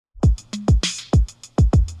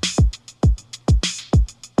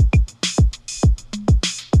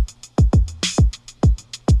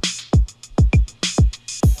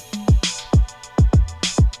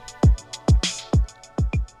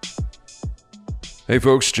Hey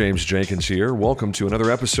folks, James Jenkins here. Welcome to another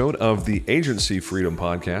episode of the Agency Freedom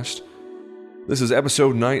Podcast. This is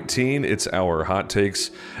episode 19. It's our Hot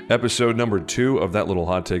Takes, episode number 2 of that little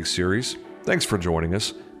Hot Takes series. Thanks for joining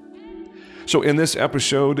us. So in this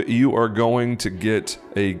episode, you are going to get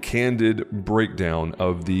a candid breakdown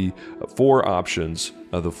of the 4 options,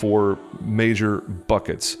 the 4 major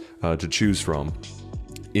buckets to choose from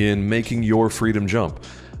in making your freedom jump.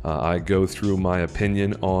 I go through my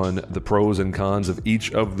opinion on the pros and cons of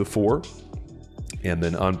each of the 4 and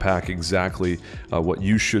then unpack exactly what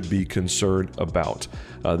you should be concerned about.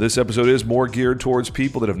 This episode is more geared towards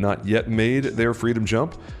people that have not yet made their freedom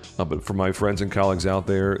jump, but for my friends and colleagues out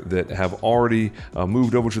there that have already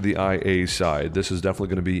moved over to the IA side, this is definitely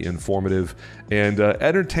going to be informative and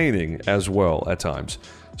entertaining as well at times.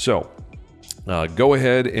 So, go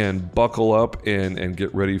ahead and buckle up and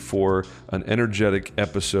get ready for an energetic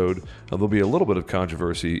episode. There'll be a little bit of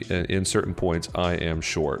controversy in certain points, I am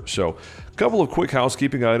sure. So, a couple of quick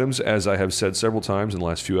housekeeping items, as I have said several times in the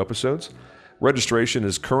last few episodes. Registration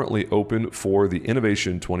is currently open for the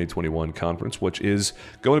Innovation 2021 conference, which is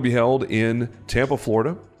going to be held in Tampa,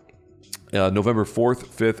 Florida, November 4th,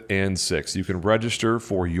 5th, and 6th. You can register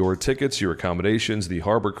for your tickets, your accommodations, the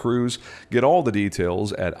harbor cruise. Get all the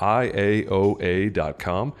details at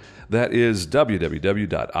IAOA.com. That is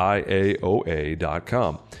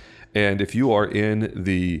www.IAOA.com. And if you are in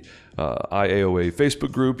the IAOA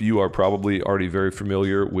Facebook group, you are probably already very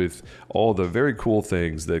familiar with all the very cool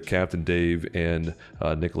things that Captain Dave and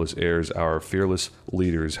Nicholas Ayers, our fearless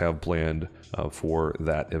leaders, have planned for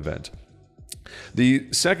that event. The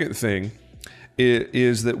second thing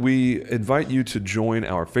is that we invite you to join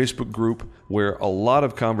our Facebook group, where a lot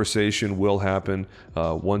of conversation will happen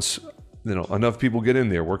once enough people get in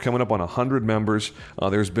there. We're coming up on 100 members.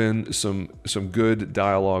 There's been some good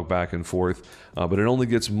dialogue back and forth, but it only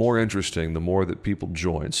gets more interesting the more that people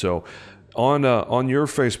join. So on your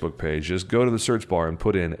Facebook page, just go to the search bar and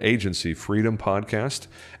put in Agency Freedom Podcast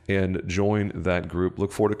and join that group.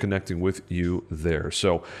 Look forward to connecting with you there.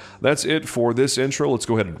 So that's it for this intro. Let's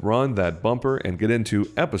go ahead and run that bumper and get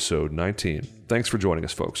into episode 19. Thanks for joining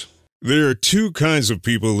us, folks. There are 2 kinds of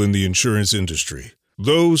people in the insurance industry: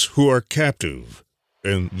 those who are captive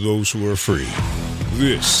and those who are free.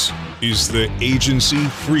 This is the Agency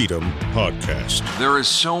Freedom Podcast. There is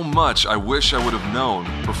so much I wish I would have known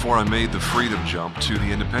before I made the freedom jump to the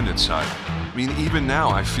independent side. I mean, even now,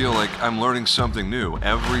 I feel like I'm learning something new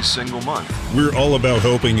every single month. We're all about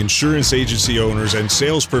helping insurance agency owners and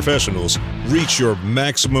sales professionals reach your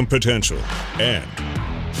maximum potential and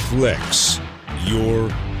flex your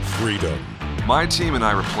freedom. My team and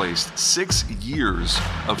I replaced 6 years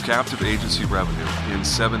of captive agency revenue in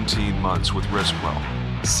 17 months with Riskwell.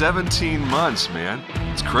 17 months, man.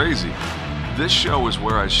 It's crazy. This show is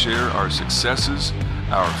where I share our successes,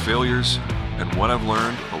 our failures, and what I've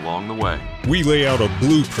learned along the way. We lay out a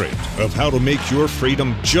blueprint of how to make your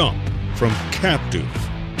freedom jump from captive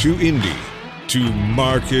to indie to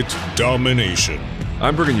market domination.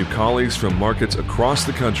 I'm bringing you colleagues from markets across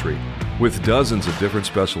the country with dozens of different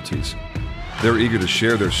specialties. They're eager to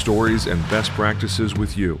share their stories and best practices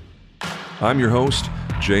with you. I'm your host,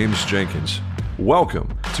 James Jenkins.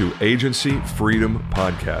 Welcome to Agency Freedom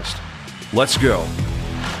Podcast. Let's go.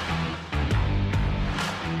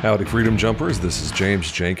 Howdy, Freedom Jumpers. This is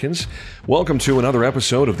James Jenkins. Welcome to another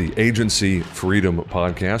episode of the Agency Freedom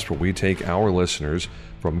Podcast, where we take our listeners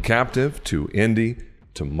from captive to indie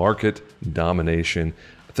to market domination.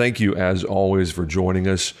 Thank you, as always, for joining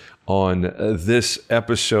us on this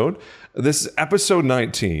episode. This episode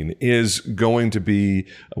 19 is going to be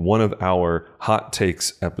one of our hot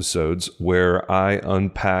takes episodes, where I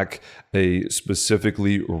unpack a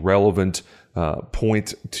specifically relevant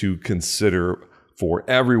point to consider for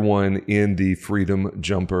everyone in the Freedom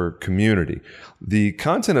Jumper community. The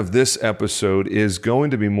content of this episode is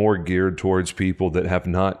going to be more geared towards people that have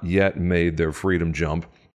not yet made their freedom jump,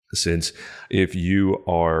 since if you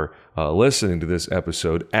are listening to this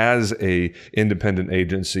episode as a independent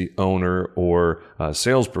agency owner or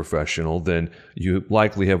sales professional, then you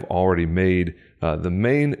likely have already made the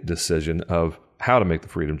main decision of how to make the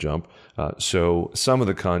freedom jump. So some of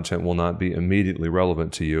the content will not be immediately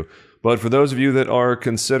relevant to you. But for those of you that are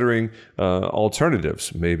considering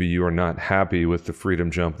alternatives, maybe you are not happy with the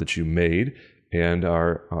freedom jump that you made and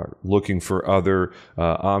are looking for other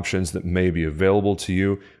options that may be available to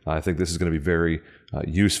you, I think this is going to be very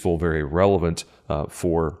useful, very relevant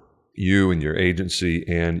for you and your agency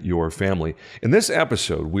and your family. In this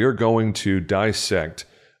episode, we are going to dissect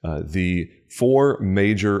the 4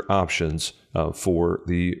 major options for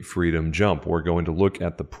the freedom jump. We're going to look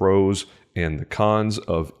at the pros and the cons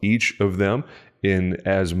of each of them in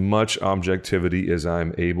as much objectivity as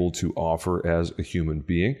I'm able to offer as a human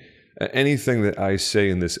being. Anything that I say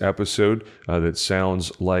in this episode that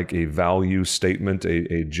sounds like a value statement,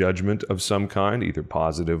 a judgment of some kind, either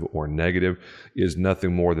positive or negative, is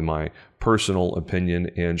nothing more than my personal opinion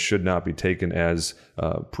and should not be taken as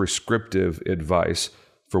prescriptive advice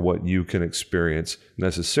for what you can experience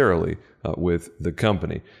necessarily with the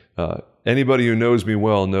company. Anybody who knows me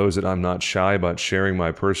well knows that I'm not shy about sharing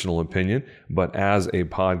my personal opinion, but as a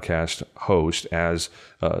podcast host, as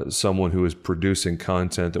someone who is producing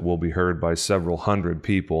content that will be heard by several hundred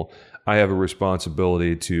people, I have a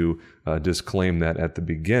responsibility to disclaim that at the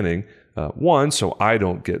beginning. One, so I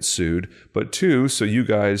don't get sued, but two, so you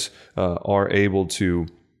guys are able to,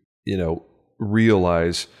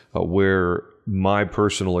 realize where my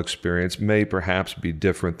personal experience may perhaps be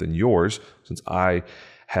different than yours, since I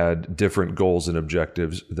had different goals and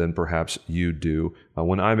objectives than perhaps you do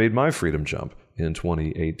when I made my freedom jump in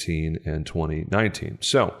 2018 and 2019.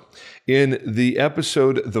 So in the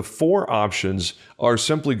episode, the 4 options are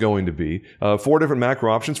simply going to be 4 different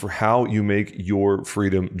macro options for how you make your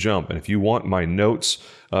freedom jump. And if you want my notes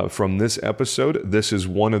from this episode, this is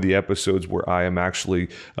one of the episodes where I am actually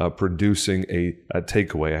producing a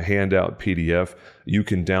takeaway, a handout PDF. You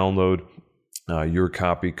can download your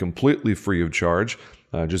copy completely free of charge.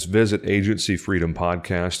 Just visit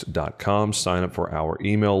agencyfreedompodcast.com, sign up for our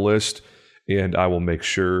email list, and I will make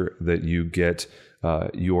sure that you get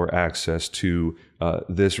your access to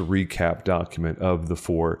this recap document of the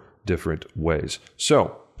 4 different ways.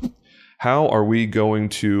 So, how are we going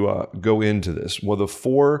to go into this? Well, the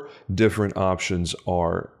 4 different options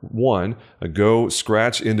are: 1, go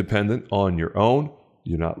scratch independent on your own.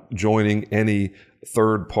 You're not joining any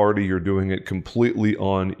third party, you're doing it completely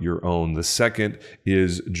on your own. The second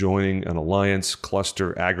is joining an alliance,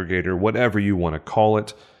 cluster, aggregator, whatever you want to call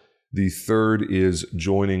it. The third is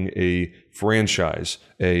joining a franchise,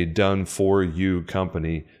 a done-for-you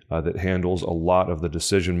company that handles a lot of the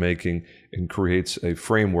decision-making and creates a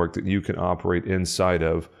framework that you can operate inside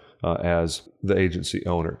of as the agency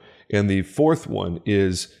owner. And the fourth one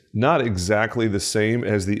is not exactly the same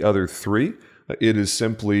as the other 3. It is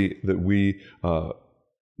simply that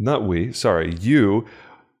you,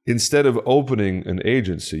 instead of opening an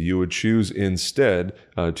agency, you would choose instead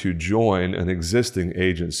to join an existing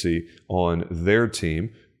agency on their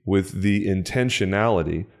team with the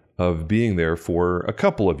intentionality of being there for a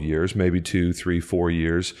couple of years, maybe 2, 3, 4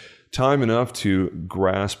 years, time enough to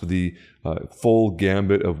grasp the full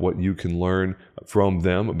gambit of what you can learn from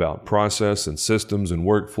them about process and systems and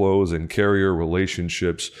workflows and carrier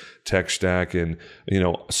relationships, tech stack, and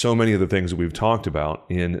so many of the things that we've talked about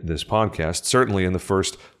in this podcast. Certainly in the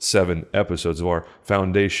first 7 episodes of our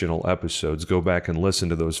foundational episodes. Go back and listen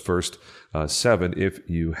to those first 7 if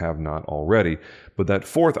you have not already. But that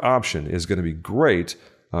 4th option is going to be great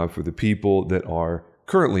for the people that are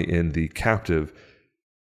currently in the captive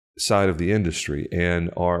side of the industry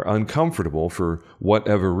and are uncomfortable for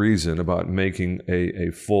whatever reason about making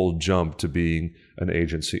a full jump to being an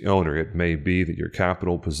agency owner. It may be that your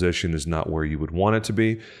capital position is not where you would want it to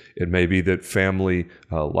be. It may be that family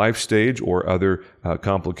life stage or other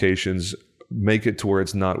complications make it to where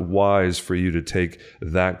it's not wise for you to take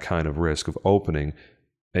that kind of risk of opening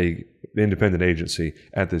a independent agency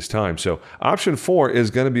at this time. So option 4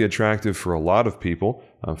 is going to be attractive for a lot of people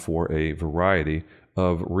for a variety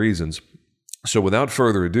of reasons. So without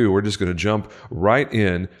further ado, we're just going to jump right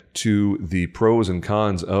in to the pros and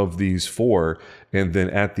cons of these 4. And then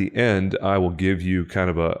at the end, I will give you kind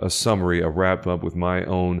of a summary, a wrap up with my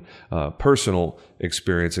own personal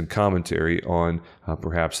experience and commentary on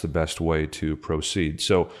perhaps the best way to proceed.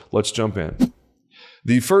 So let's jump in.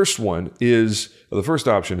 The first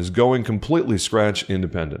option is going completely scratch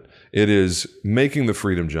independent. It is making the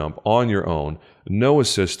freedom jump on your own, no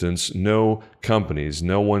assistance, no companies,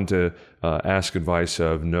 no one to ask advice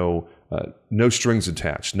of, no strings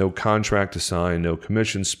attached, no contract to sign, no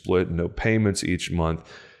commission split, no payments each month.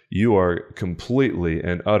 You are completely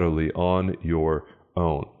and utterly on your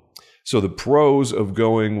own. So the pros of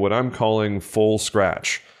going what I'm calling full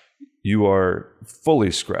scratch: you are fully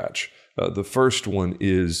scratch. The first one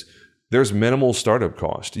is there's minimal startup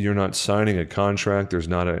cost. You're not signing a contract. There's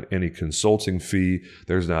not any consulting fee.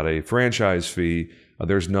 There's not a franchise fee.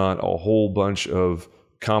 There's not a whole bunch of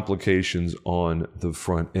complications on the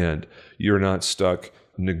front end. You're not stuck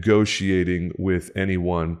negotiating with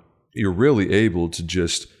anyone. You're really able to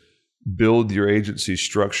just build your agency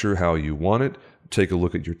structure how you want it. Take a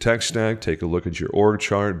look at your tech stack, take a look at your org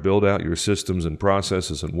chart, build out your systems and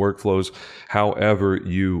processes and workflows however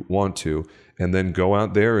you want to, and then go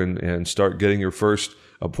out there and start getting your first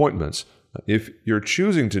appointments. If you're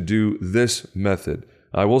choosing to do this method,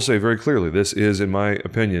 I will say very clearly, this is, in my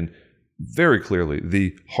opinion, very clearly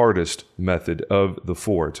the hardest method of the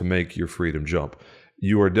four to make your freedom jump.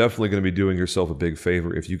 You are definitely going to be doing yourself a big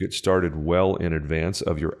favor if you get started well in advance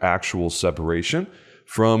of your actual separation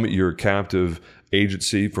from your captive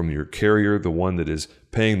agency, from your carrier, the one that is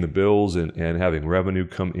paying the bills and having revenue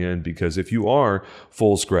come in. Because if you are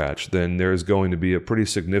full scratch, then there's going to be a pretty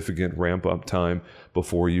significant ramp up time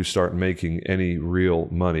before you start making any real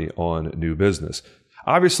money on new business.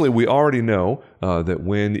 Obviously, we already know that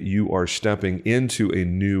when you are stepping into a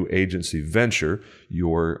new agency venture,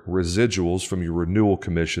 your residuals from your renewal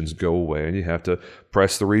commissions go away, and you have to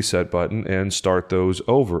press the reset button and start those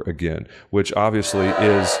over again, which obviously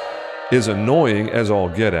is annoying as all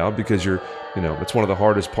get out, because it's one of the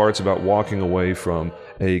hardest parts about walking away from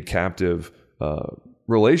a captive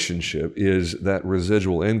relationship is that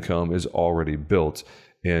residual income is already built.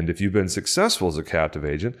 And if you've been successful as a captive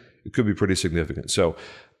agent, it could be pretty significant. So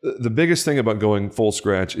the biggest thing about going full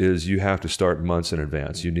scratch is you have to start months in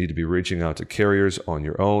advance. You need to be reaching out to carriers on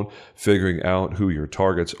your own, figuring out who your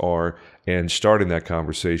targets are, and starting that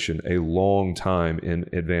conversation a long time in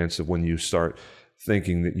advance of when you start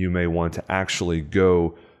thinking that you may want to actually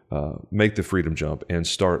go make the freedom jump and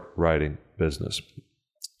start writing business.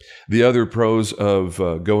 The other pros of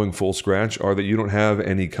going full scratch are that you don't have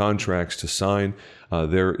any contracts to sign.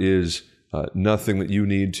 There is nothing that you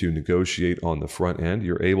need to negotiate on the front end.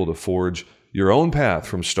 You're able to forge your own path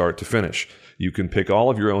from start to finish. You can pick all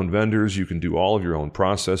of your own vendors. You can do all of your own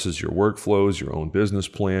processes, your workflows, your own business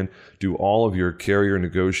plan, do all of your carrier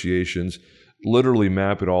negotiations, literally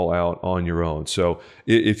map it all out on your own. So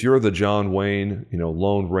if you're the John Wayne,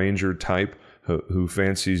 Lone Ranger type who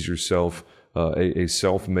fancies yourself a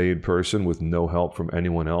self-made person with no help from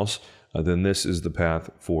anyone else, then this is the path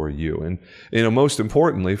for you. And most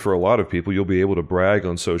importantly, for a lot of people, you'll be able to brag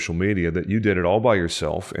on social media that you did it all by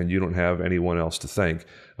yourself and you don't have anyone else to thank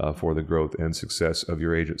for the growth and success of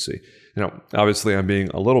your agency. Obviously, I'm being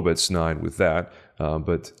a little bit snide with that,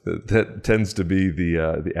 but that tends to be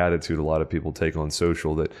the attitude a lot of people take on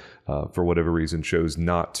social that, for whatever reason, chose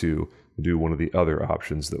not to do one of the other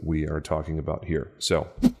options that we are talking about here. So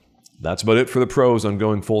that's about it for the pros on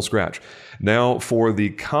going full scratch. Now for the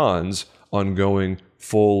cons on going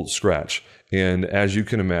full scratch. And as you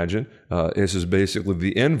can imagine, this is basically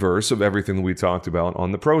the inverse of everything that we talked about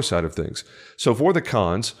on the pro side of things. So for the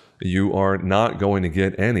cons, you are not going to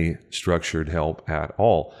get any structured help at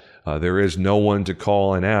all. There is no one to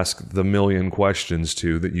call and ask the million questions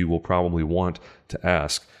to that you will probably want to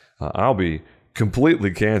ask. I'll be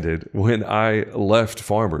completely candid. When I left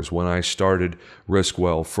Farmers, when I started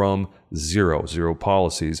Riskwell from zero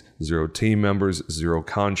policies, 0 team members, 0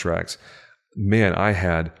 contracts, man, I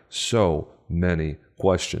had so many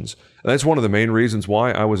questions. And that's one of the main reasons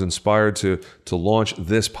why I was inspired to launch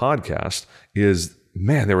this podcast is,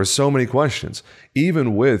 man, there were so many questions.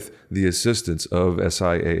 Even with the assistance of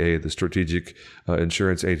SIAA, the Strategic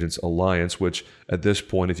Insurance Agents Alliance, which at this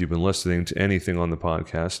point, if you've been listening to anything on the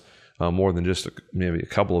podcast, more than just maybe a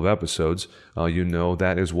couple of episodes,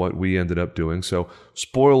 that is what we ended up doing. So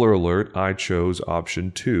spoiler alert, I chose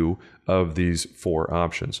option 2 of these 4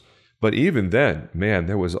 options. But even then, man,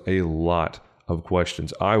 there was a lot of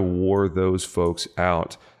questions. I wore those folks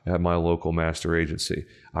out at my local master agency.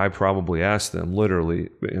 I probably asked them literally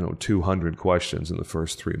 200 questions in the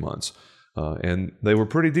first 3 months. And they were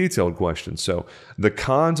pretty detailed questions. So the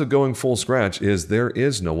cons of going full scratch is there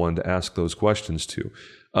is no one to ask those questions to,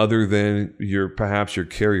 other than perhaps your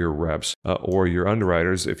carrier reps or your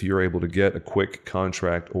underwriters if you're able to get a quick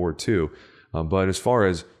contract or 2. But as far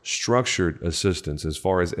as structured assistance, as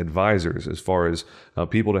far as advisors, as far as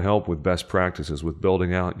people to help with best practices, with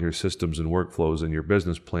building out your systems and workflows and your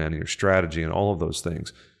business plan and your strategy and all of those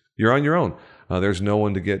things, you're on your own. There's no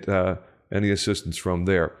one to get any assistance from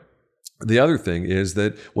there. The other thing is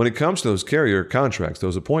that when it comes to those carrier contracts,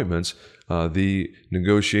 those appointments, the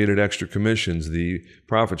negotiated extra commissions, the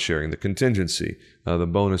profit sharing, the contingency, the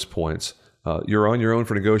bonus points, you're on your own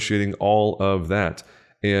for negotiating all of that.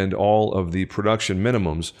 And all of the production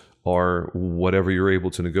minimums are whatever you're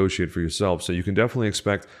able to negotiate for yourself. So you can definitely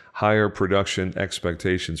expect higher production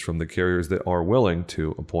expectations from the carriers that are willing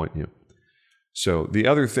to appoint you. So the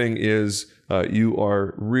other thing is you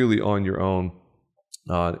are really on your own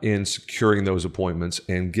in securing those appointments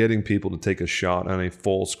and getting people to take a shot on a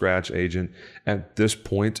full scratch agent at this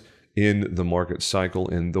point in the market cycle,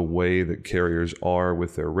 in the way that carriers are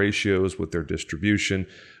with their ratios, with their distribution,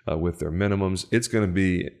 with their minimums. It's going to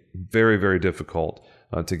be very, very difficult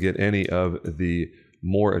to get any of the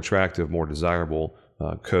more attractive, more desirable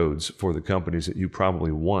codes for the companies that you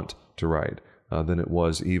probably want to write than it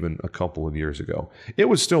was even a couple of years ago. It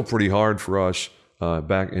was still pretty hard for us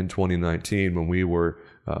back in 2019 when we were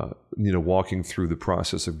walking through the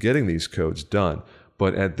process of getting these codes done.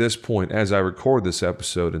 But at this point, as I record this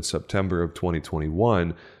episode in September of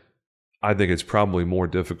 2021, I think it's probably more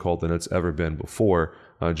difficult than it's ever been before,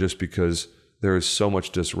 just because there is so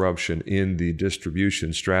much disruption in the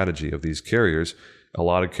distribution strategy of these carriers. A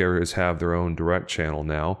lot of carriers have their own direct channel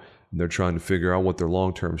now, and they're trying to figure out what their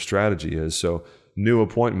long-term strategy is. So new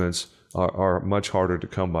appointments are much harder to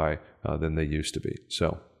come by than they used to be.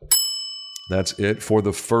 So that's it for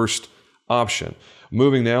the first option.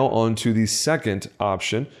 Moving now on to the second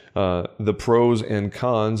option, the pros and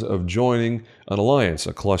cons of joining an alliance,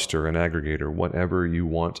 a cluster, an aggregator, whatever you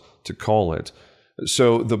want to call it.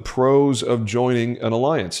 So the pros of joining an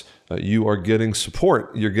alliance, you are getting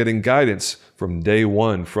support, you're getting guidance from day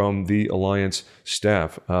one from the alliance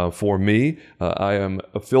staff. For me, I am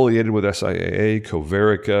affiliated with SIAA.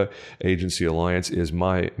 Comerica Agency Alliance is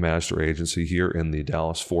my master agency here in the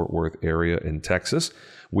Dallas-Fort Worth area in Texas.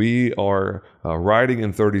 We are riding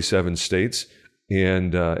in 37 states.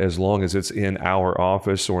 And as long as it's in our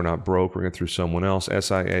office, so we're not brokering it through someone else,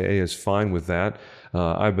 SIAA is fine with that.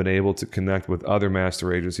 I've been able to connect with other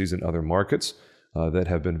master agencies in other markets that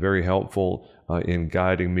have been very helpful in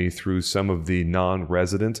guiding me through some of the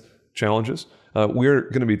non-resident challenges. We're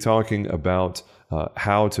going to be talking about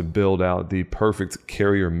how to build out the perfect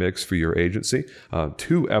carrier mix for your agency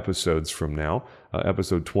 2 episodes from now.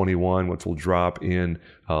 Episode 21, which will drop in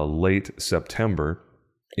late September,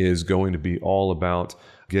 is going to be all about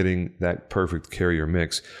getting that perfect carrier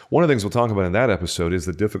mix. One of the things we'll talk about in that episode is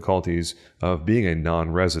the difficulties of being a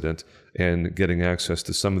non-resident and getting access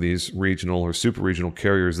to some of these regional or super regional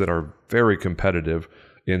carriers that are very competitive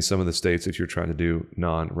in some of the states if you're trying to do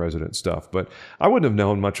non-resident stuff. But I wouldn't have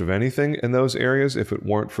known much of anything in those areas if it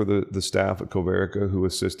weren't for the staff at Comerica who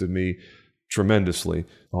assisted me tremendously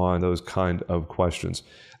on those kind of questions.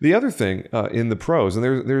 The other thing in the pros, and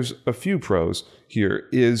there's a few pros here,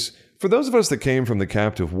 is for those of us that came from the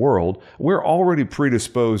captive world, we're already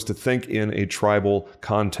predisposed to think in a tribal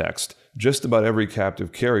context. Just about every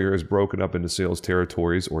captive carrier is broken up into sales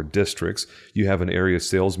territories or districts. You have an area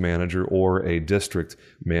sales manager or a district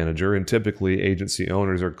manager, and typically agency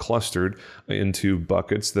owners are clustered into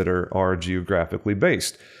buckets that are geographically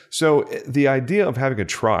based. So the idea of having a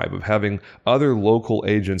tribe, of having other local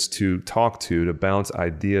agents to talk to bounce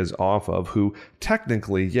ideas off of, who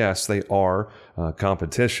technically, yes, they are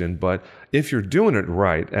competition, but if you're doing it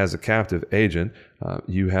right as a captive agent,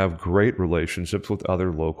 you have great relationships with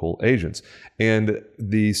other local agents. And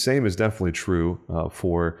the same is definitely true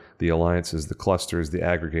for the alliances, the clusters, the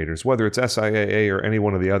aggregators, whether it's SIAA or any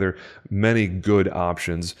one of the other many good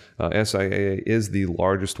options. SIAA is the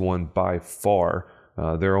largest one by far.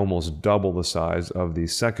 They're almost double the size of the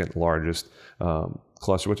second largest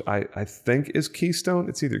cluster, which I think is Keystone.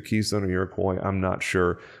 It's either Keystone or Iroquois. I'm not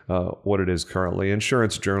sure what it is currently.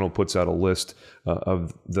 Insurance Journal puts out a list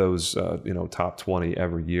of those top 20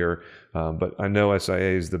 every year, but I know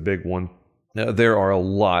SIA is the big one. There are a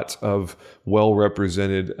lot of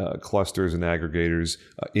well-represented clusters and aggregators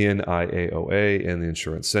in IAOA and the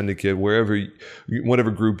Insurance Syndicate,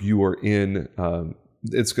 whatever group you are in.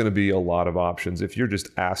 It's going to be a lot of options. If you're just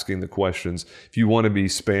asking the questions, if you want to be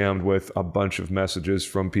spammed with a bunch of messages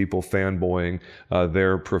from people fanboying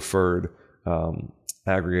their preferred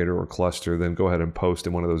aggregator or cluster, then go ahead and post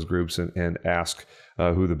in one of those groups and ask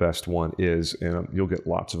who the best one is, and you'll get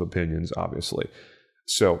lots of opinions, obviously.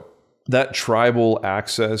 So that tribal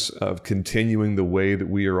access of continuing the way that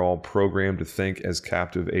we are all programmed to think as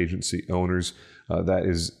captive agency owners, that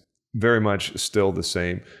is very much still the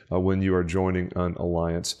same when you are joining an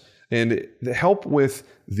alliance. And the help with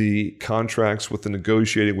the contracts, with the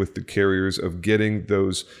negotiating with the carriers of getting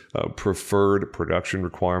those preferred production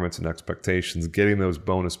requirements and expectations, getting those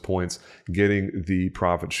bonus points, getting the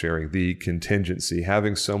profit sharing, the contingency,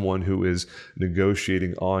 having someone who is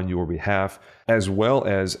negotiating on your behalf, as well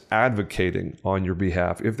as advocating on your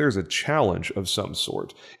behalf. If there's a challenge of some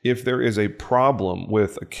sort, if there is a problem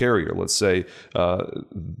with a carrier, let's say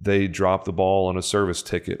they drop the ball on a service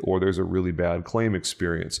ticket or there's a really bad claim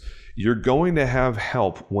experience, you're going to have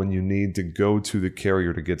help when you need to go to the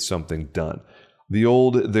carrier to get something done. The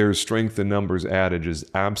old "there's strength in numbers" adage is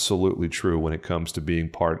absolutely true when it comes to being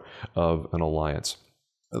part of an alliance.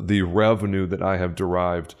 The revenue that I have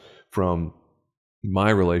derived from my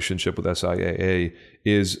relationship with SIAA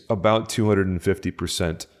is about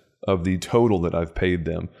 250% of the total that I've paid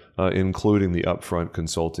them, including the upfront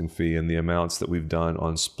consulting fee and the amounts that we've done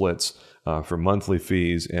on splits for monthly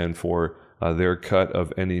fees and for their cut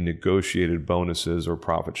of any negotiated bonuses or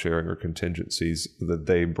profit sharing or contingencies that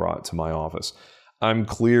they brought to my office. I'm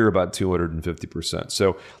clear about 250%.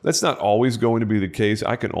 So that's not always going to be the case.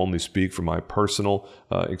 I can only speak from my personal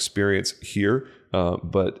experience here,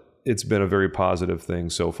 but it's been a very positive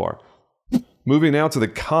thing so far. Moving now to the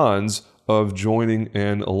cons of joining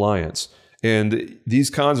an alliance. And these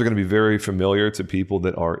cons are going to be very familiar to people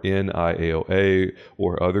that are in IAOA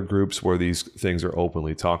or other groups where these things are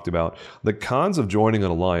openly talked about. The cons of joining an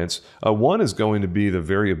alliance, one is going to be the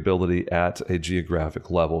variability at a geographic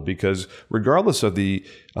level, because regardless of the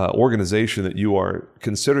organization that you are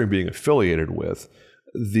considering being affiliated with,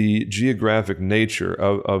 the geographic nature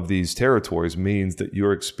of these territories means that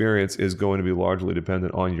your experience is going to be largely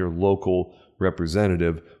dependent on your local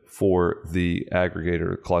representative for the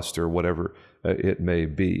aggregator, cluster, whatever it may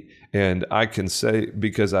be. And I can say,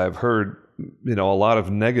 because I've heard a lot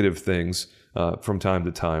of negative things from time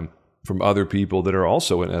to time from other people that are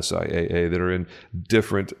also in SIAA, that are in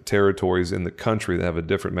different territories in the country that have a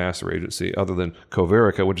different master agency other than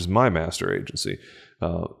Comerica, which is my master agency.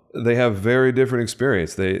 They have very different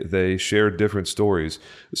experience. They share different stories.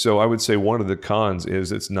 So I would say one of the cons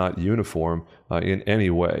is it's not uniform in any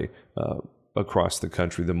way across the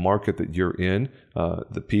country. The market that you're in,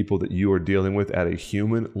 the people that you are dealing with at a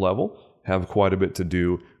human level have quite a bit to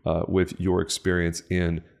do with your experience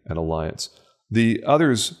in an alliance. The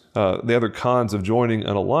other cons of joining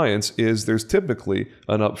an alliance is there's typically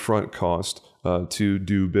an upfront cost to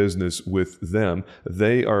do business with them.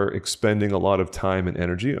 They are expending a lot of time and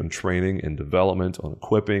energy on training and development, on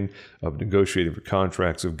equipping, of negotiating for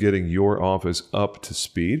contracts, of getting your office up to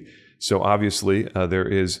speed. So obviously there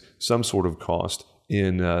is some sort of cost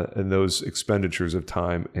in those expenditures of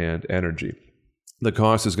time and energy. The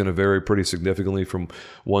cost is going to vary pretty significantly from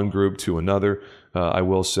one group to another. I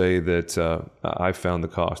will say that I found the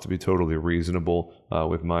cost to be totally reasonable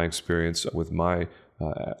with my experience with my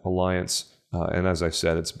alliance. And as I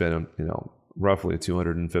said, it's been roughly a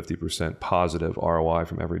 250% positive ROI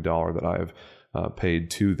from every dollar that I have paid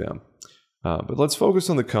to them. But let's focus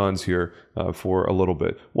on the cons here for a little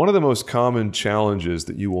bit. One of the most common challenges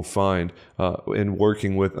that you will find in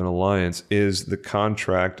working with an alliance is the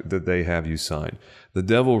contract that they have you sign. The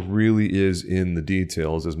devil really is in the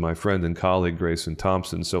details, as my friend and colleague Grayson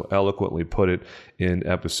Thompson so eloquently put it in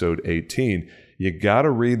episode 18. You got to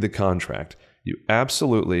read the contract. You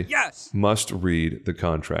absolutely must read the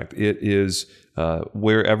contract. It is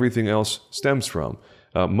where everything else stems from.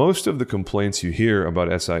 Most of the complaints you hear about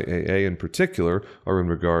SIAA in particular are in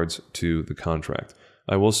regards to the contract.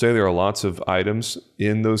 I will say there are lots of items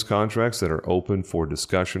in those contracts that are open for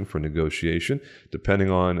discussion, for negotiation,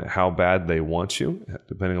 depending on how bad they want you,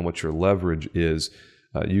 depending on what your leverage is.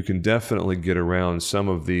 You can definitely get around some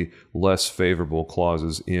of the less favorable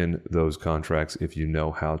clauses in those contracts if you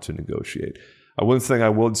know how to negotiate. One thing I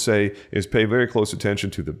would say is pay very close attention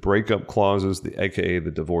to the breakup clauses, aka the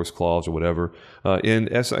divorce clause or whatever. In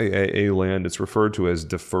SIAA land, it's referred to as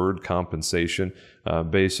deferred compensation,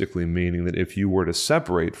 basically meaning that if you were to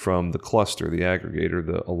separate from the cluster, the aggregator,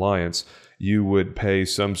 the alliance, you would pay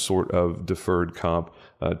some sort of deferred comp.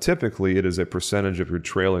 Typically, it is a percentage of your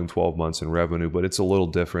trailing 12 months in revenue, but it's a little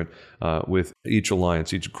different with each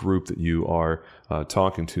alliance, each group that you are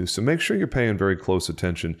talking to. So make sure you're paying very close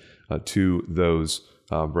attention to those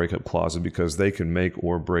breakup clauses, because they can make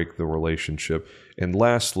or break the relationship. And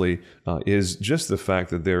lastly is just the fact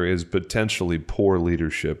that there is potentially poor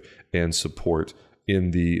leadership and support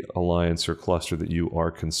in the alliance or cluster that you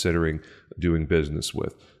are considering doing business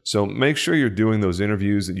with. So make sure you're doing those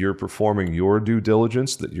interviews, that you're performing your due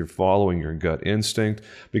diligence, that you're following your gut instinct,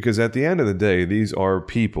 because at the end of the day, these are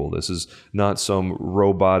people. This is not some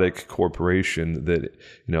robotic corporation that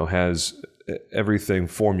has everything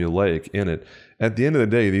formulaic in it. At the end of the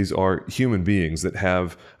day, these are human beings that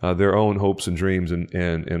have their own hopes and dreams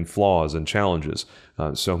and flaws and challenges.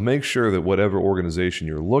 So make sure that whatever organization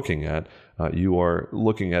you're looking at, you are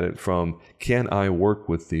looking at it from, can I work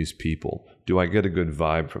with these people? Do I get a good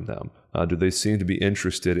vibe from them? Do they seem to be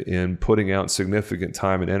interested in putting out significant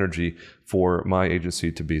time and energy for my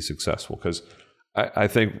agency to be successful? Because I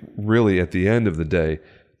think really at the end of the day,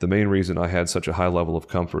 the main reason I had such a high level of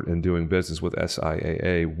comfort in doing business with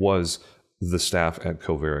SIAA was the staff at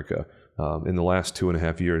Comerica. In the last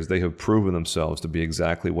 2.5 years, they have proven themselves to be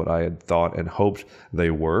exactly what I had thought and hoped they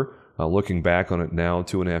were. Looking back on it now,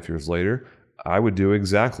 2.5 years later, I would do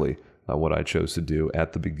exactly what I chose to do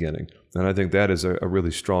at the beginning. And I think that is a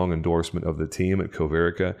really strong endorsement of the team at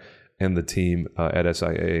Comerica and the team at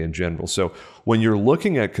SIAA in general. So when you're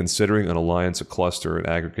looking at considering an alliance, a cluster, an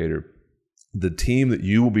aggregator, the team that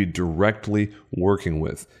you will be directly working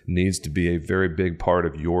with needs to be a very big part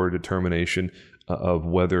of your determination of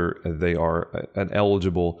whether they are an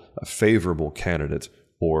eligible, a favorable candidate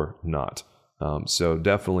or not. So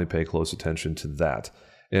definitely pay close attention to that.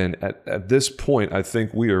 And at this point, I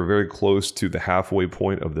think we are very close to the halfway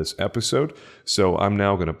point of this episode. So I'm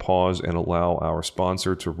now going to pause and allow our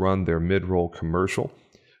sponsor to run their mid-roll commercial.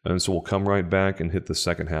 And so we'll come right back and hit the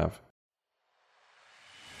second half.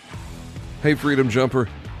 Hey, Freedom Jumper,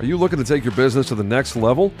 are you looking to take your business to the next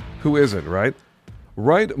level? Who isn't, right?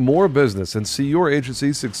 Write more business and see your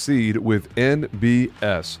agency succeed with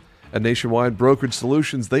NBS. At Nationwide Brokerage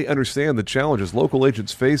Solutions, they understand the challenges local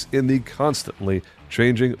agents face in the constantly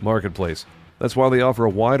changing marketplace. That's why they offer a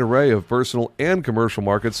wide array of personal and commercial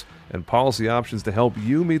markets and policy options to help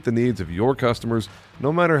you meet the needs of your customers,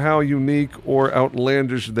 no matter how unique or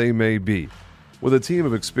outlandish they may be. With a team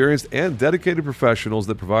of experienced and dedicated professionals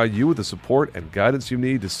that provide you with the support and guidance you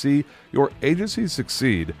need to see your agency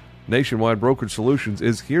succeed, Nationwide Brokerage Solutions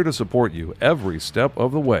is here to support you every step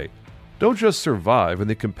of the way. Don't just survive in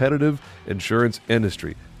the competitive insurance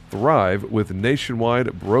industry. Thrive with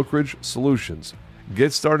Nationwide Brokerage Solutions.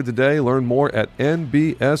 Get started today. Learn more at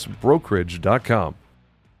nbsbrokerage.com.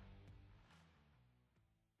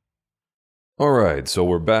 All right, so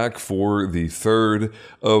we're back for the third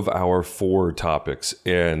of our 4 topics,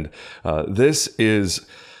 and this is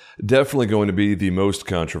definitely going to be the most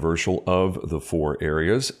controversial of the 4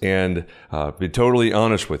 areas. And be totally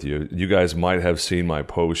honest with you, you guys might have seen my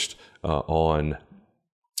post on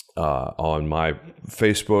my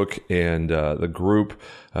Facebook and the group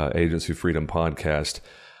Agency Freedom Podcast.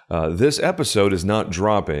 This episode is not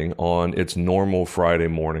dropping on its normal Friday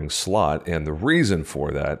morning slot, and the reason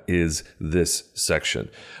for that is this section.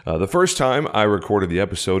 The first time I recorded the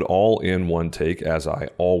episode all in one take, as I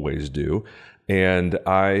always do, and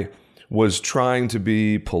I was trying to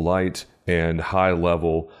be polite and high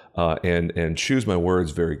level and choose my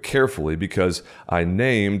words very carefully, because I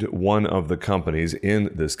named one of the companies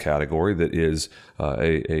in this category that is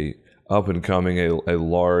a up and coming, a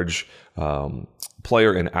large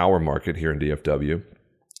player in our market here in DFW,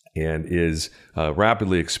 and is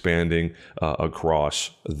rapidly expanding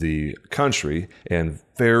across the country and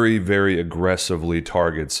very, very aggressively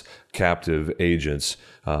targets captive agents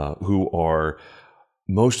who are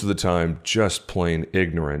most of the time just plain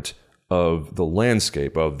ignorant of the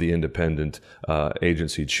landscape of the independent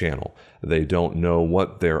agency channel. They don't know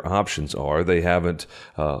what their options are. They haven't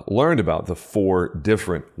learned about the 4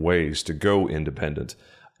 different ways to go independent.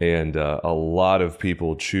 And a lot of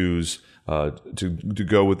people choose to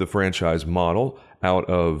go with the franchise model out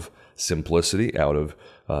of simplicity, out of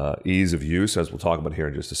ease of use, as we'll talk about here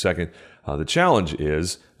in just a second. The challenge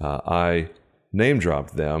is I name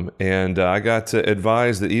dropped them, and I got to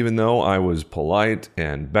advise that even though I was polite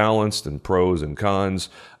and balanced and pros and cons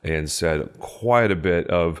and said quite a bit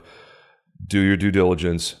of do your due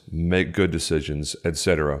diligence, make good decisions,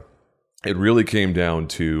 etc., it really came down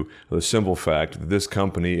to the simple fact that this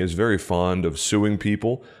company is very fond of suing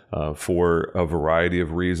people for a variety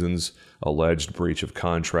of reasons: alleged breach of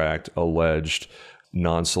contract, alleged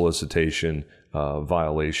non-solicitation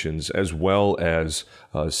violations, as well as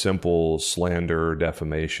simple slander,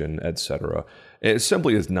 defamation, etc. It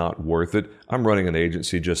simply is not worth it. I'm running an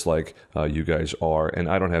agency just like you guys are, and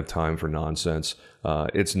I don't have time for nonsense.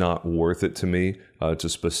 It's not worth it to me to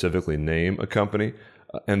specifically name a company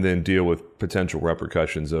and then deal with potential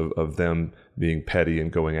repercussions of them being petty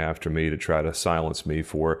and going after me to try to silence me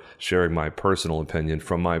for sharing my personal opinion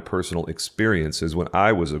from my personal experiences when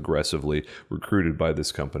I was aggressively recruited by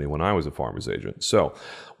this company when I was a farmer's agent. So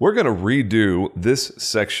we're going to redo this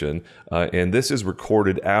section, and this is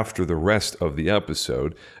recorded after the rest of the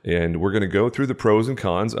episode, and we're going to go through the pros and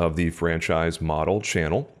cons of the franchise model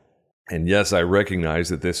channel. And yes, I recognize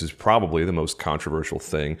that this is probably the most controversial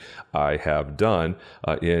thing I have done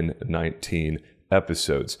in 19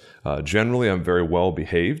 episodes. Generally, I'm very well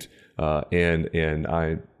behaved, and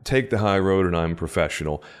I take the high road, and I'm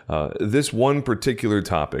professional. This one particular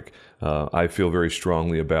topic I feel very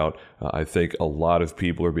strongly about. I think a lot of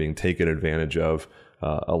people are being taken advantage of.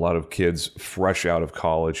 A lot of kids fresh out of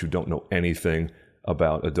college who don't know anything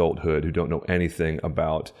about adulthood, who don't know anything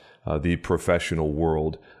about the professional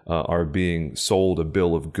world, are being sold a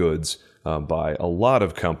bill of goods by a lot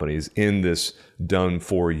of companies in this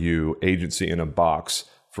done-for-you agency in a box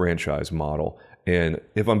franchise model. And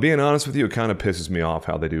if I'm being honest with you, it kind of pisses me off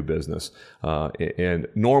how they do business. And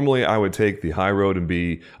normally I would take the high road and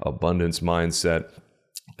be abundance mindset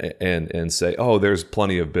and say, oh, there's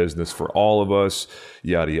plenty of business for all of us,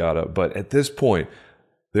 yada, yada. But at this point,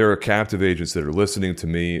 There are captive agents that are listening to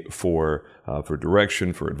me for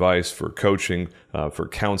direction, for advice, for coaching, for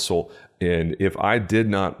counsel. And if I did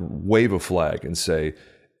not wave a flag and say,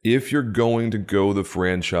 if you're going to go the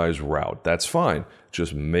franchise route, that's fine.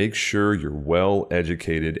 Just make sure you're well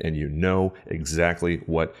educated and you know exactly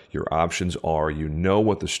what your options are. You know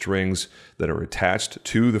what the strings that are attached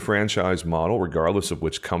to the franchise model, regardless of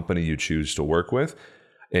which company you choose to work with.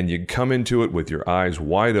 And you come into it with your eyes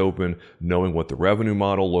wide open, knowing what the revenue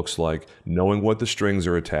model looks like, knowing what the strings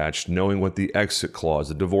are attached, knowing what the exit clause,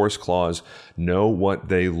 the divorce clause, know what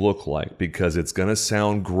they look like, because it's going to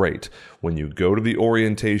sound great when you go to the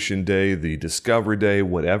orientation day, the discovery day,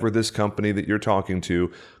 whatever this company that you're talking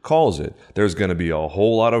to calls it. There's going to be a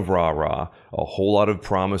whole lot of rah-rah, a whole lot of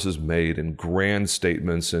promises made and grand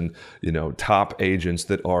statements and, top agents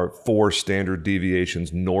that are 4 standard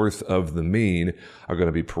deviations north of the mean are going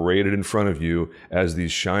to be paraded in front of you as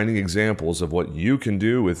these shining examples of what you can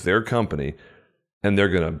do with their company. And they're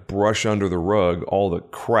going to brush under the rug all the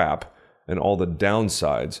crap and all the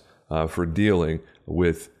downsides for dealing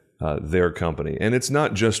with their company. And it's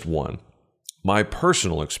not just one. My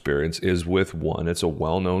personal experience is with one. It's a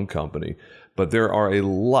well-known company, but there are a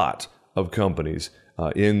lot of companies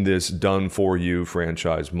in this done-for-you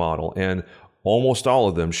franchise model, and almost all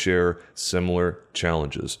of them share similar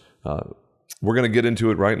challenges. We're going to get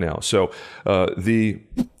into it right now. So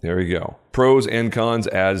there we go. Pros and cons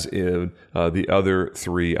as in the other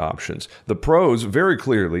 3 options. The pros very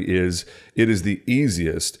clearly is it is the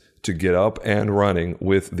easiest to get up and running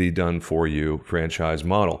with the done-for-you franchise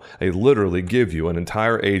model. They literally give you an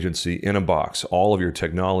entire agency in a box, all of your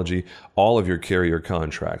technology, all of your carrier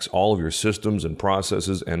contracts, all of your systems and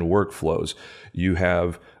processes and workflows. You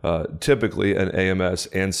have typically an AMS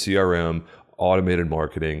and CRM, automated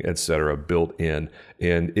marketing, etc., built in,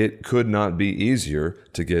 and it could not be easier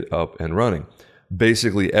to get up and running.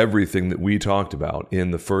 Basically everything that we talked about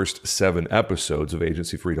in the first 7 episodes of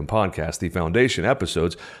Agency Freedom Podcast, the foundation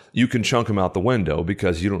episodes, you can chunk them out the window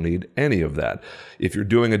because you don't need any of that. If you're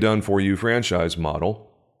doing a done-for-you franchise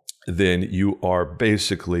model, then you are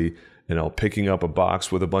basically, picking up a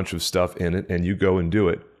box with a bunch of stuff in it and you go and do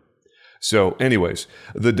it. So anyways,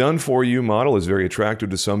 the done-for-you model is very attractive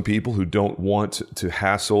to some people who don't want to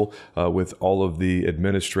hassle with all of the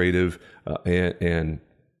administrative and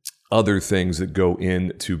other things that go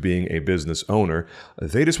into being a business owner.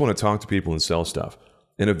 They just want to talk to people and sell stuff.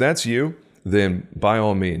 And if that's you, then by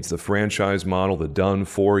all means, the franchise model, the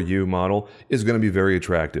done-for-you model is going to be very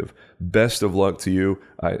attractive. Best of luck to you.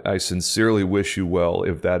 I sincerely wish you well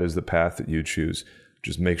if that is the path that you choose.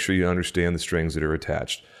 Just make sure you understand the strings that are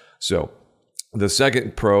attached. So the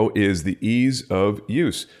second pro is the ease of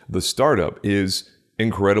use. The startup is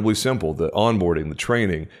incredibly simple. The onboarding, the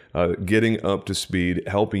training, getting up to speed,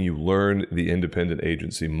 helping you learn the independent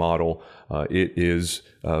agency model. It is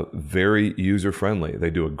very user-friendly. They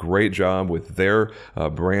do a great job with their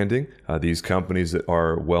branding. These companies that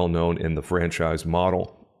are well-known in the franchise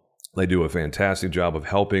model, they do a fantastic job of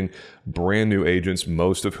helping brand new agents,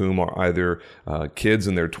 most of whom are either kids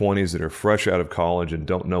in their 20s that are fresh out of college and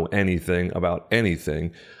don't know anything about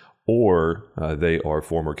anything, or they are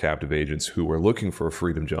former captive agents who were looking for a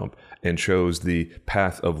freedom jump and chose the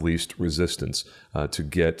path of least resistance to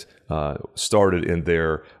get started in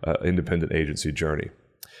their independent agency journey.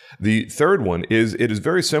 The third one is it is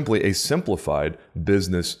very simply a simplified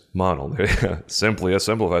business model. Simply a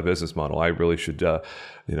simplified business model. I really should,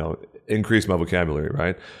 increase my vocabulary,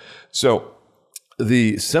 right? So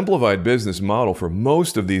the simplified business model for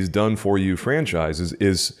most of these done-for-you franchises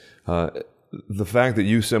is the fact that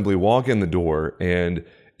you simply walk in the door and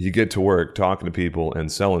you get to work talking to people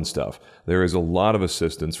and selling stuff. There is a lot of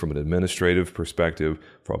assistance from an administrative perspective,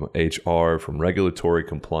 from HR, from regulatory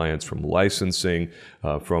compliance, from licensing,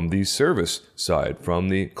 from the service side, from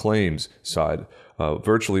the claims side.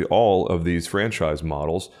 Virtually all of these franchise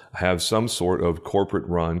models have some sort of corporate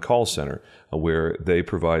run call center where they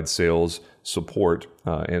provide sales support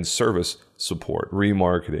and service support,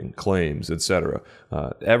 remarketing, claims, etc.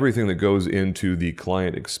 Everything that goes into the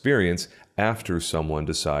client experience after someone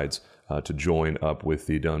decides to join up with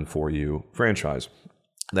the done-for-you franchise.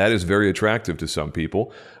 That is very attractive to some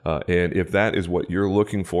people. And if that is what you're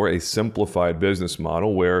looking for, a simplified business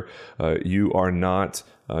model where you are not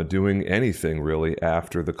doing anything really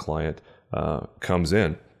after the client comes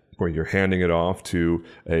in, where you're handing it off to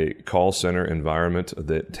a call center environment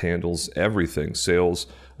that handles everything, sales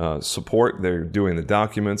support. They're doing the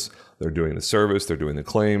documents, they're doing the service, they're doing the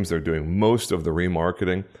claims, they're doing most of the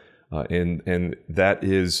remarketing. And that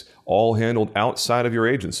is all handled outside of your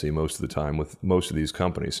agency most of the time with most of these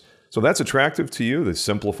companies. So if that's attractive to you, the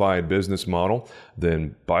simplified business model,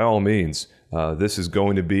 then by all means, this is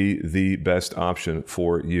going to be the best option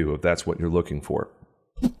for you if that's what you're looking for.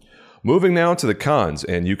 Moving now to the cons,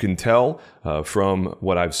 and you can tell from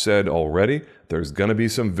what I've said already, there's going to be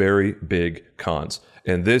some very big cons.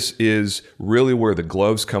 And this is really where the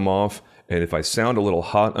gloves come off. And if I sound a little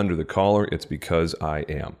hot under the collar, it's because I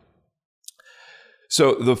am.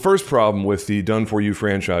 So the first problem with the done-for-you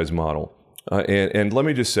franchise model, and let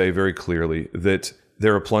me just say very clearly that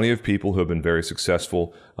there are plenty of people who have been very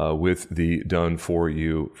successful with the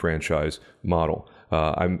done-for-you franchise model.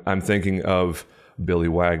 I'm thinking of Billy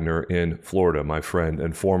Wagner in Florida, my friend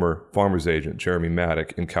and former farmer's agent, Jeremy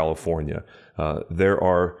Maddock in California. There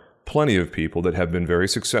are plenty of people that have been very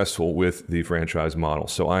successful with the franchise model.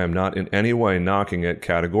 So I am not in any way knocking it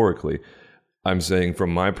categorically. I'm saying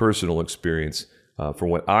from my personal experience, from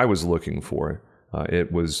what I was looking for,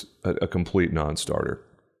 it was a complete non-starter.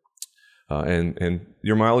 And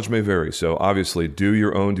your mileage may vary. So obviously do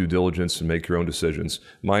your own due diligence and make your own decisions.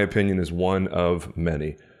 My opinion is one of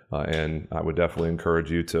many. And I would definitely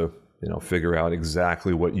encourage you to, figure out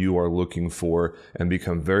exactly what you are looking for and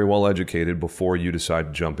become very well educated before you decide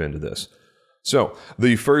to jump into this. So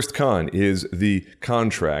the first con is the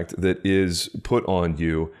contract that is put on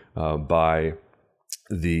you by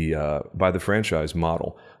the franchise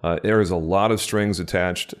model. There is a lot of strings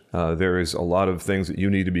attached. There is a lot of things that you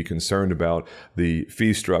need to be concerned about. The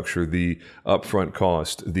fee structure, the upfront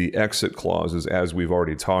cost, the exit clauses, as we've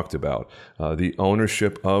already talked about, the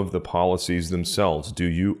ownership of the policies themselves. Do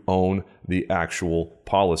you own the actual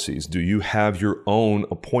policies? Do you have your own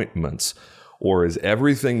appointments? Or is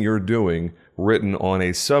everything you're doing written on a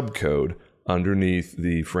subcode underneath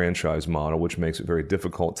the franchise model, which makes it very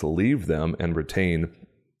difficult to leave them and retain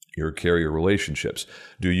your carrier relationships?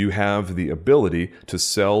 Do you have the ability to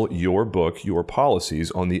sell your book, your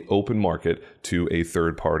policies on the open market to a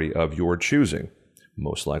third party of your choosing?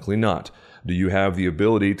 Most likely not. Do you have the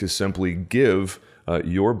ability to simply give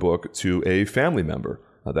your book to a family member?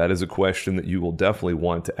 That is a question that you will definitely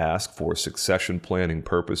want to ask for succession planning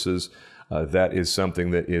purposes. That is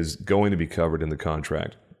something that is going to be covered in the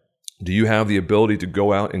contract. Do you have the ability to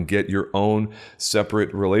go out and get your own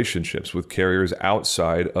separate relationships with carriers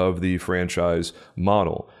outside of the franchise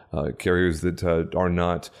model? Carriers that are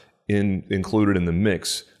not included in the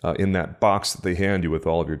mix, in that box that they hand you with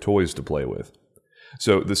all of your toys to play with.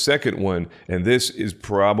 So the second one, and this is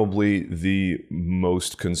probably the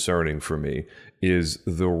most concerning for me, is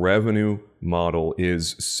the revenue model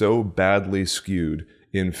is so badly skewed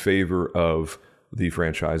in favor of the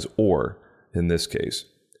franchisor in this case.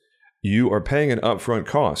 You are paying an upfront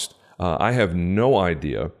cost. I have no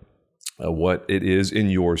idea what it is in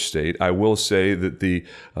your state. I will say that the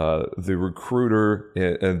recruiter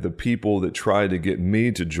and the people that tried to get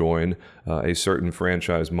me to join a certain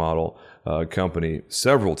franchise model company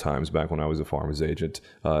several times back when I was a farmer's agent,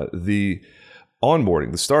 the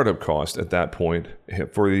onboarding, the startup cost at that point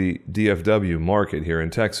for the DFW market here in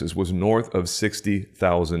Texas was north of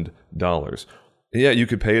 $60,000. Yeah, you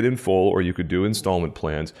could pay it in full or you could do installment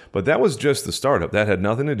plans, but that was just the startup. That had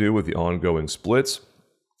nothing to do with the ongoing splits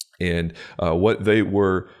and what they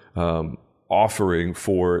were offering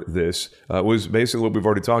for this was basically what we've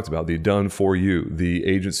already talked about, the done for you, the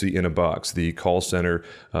agency in a box, the call center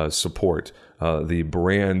support, the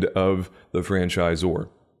brand of the franchisor.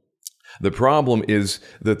 The problem is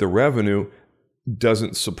that the revenue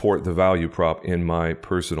doesn't support the value prop in my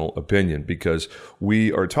personal opinion, because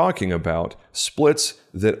we are talking about splits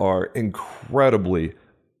that are incredibly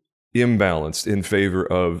imbalanced in favor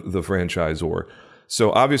of the franchisor.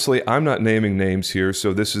 So obviously I'm not naming names here,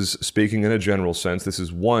 so this is speaking in a general sense. This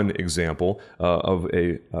is one example of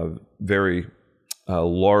a very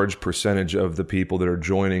large percentage of the people that are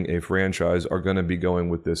joining a franchise are going to be going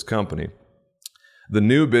with this company. The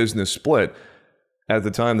new business split at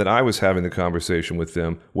the time that I was having the conversation with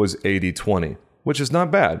them was 80-20, which is not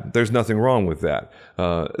bad. There's nothing wrong with that.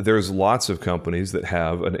 There's lots of companies that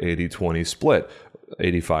have an 80-20 split,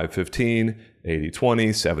 85-15, 80-20,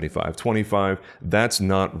 75-25. That's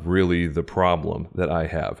not really the problem that I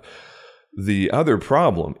have. The other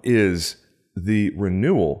problem is the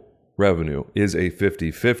renewal revenue is a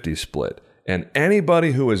 50-50 split. And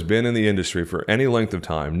anybody who has been in the industry for any length of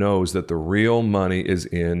time knows that the real money is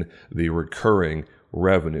in the recurring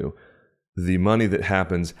revenue, the money that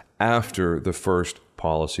happens after the first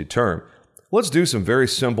policy term. Let's do some very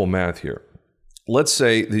simple math here. Let's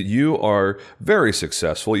say that you are very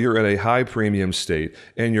successful. You're in a high premium state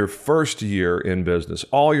in your first year in business.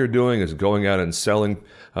 All you're doing is going out and selling,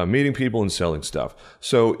 meeting people and selling stuff.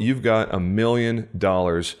 So you've got $1 million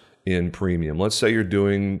in premium. Let's say you're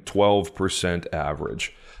doing 12%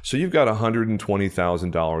 average. So you've got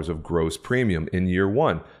 $120,000 of gross premium in year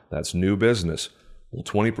one. That's new business. Well,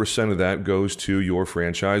 20% of that goes to your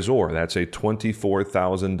franchisor. That's a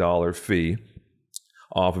 $24,000 fee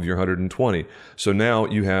off of your 120. So now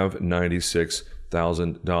you have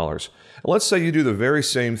 $96,000. Let's say you do the very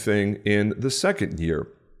same thing in the second year.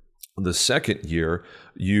 The second year,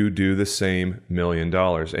 you do the same $1 million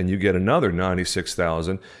and you get another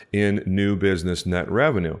 $96,000 in new business net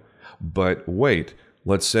revenue. But wait,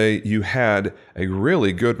 let's say you had a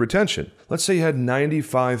really good retention. Let's say you had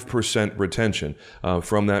 95% retention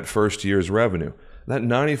from that first year's revenue. That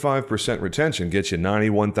 95% retention gets you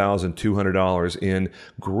 $91,200 in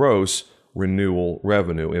gross renewal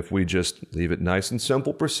revenue. If we just leave it nice and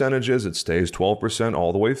simple percentages, it stays 12%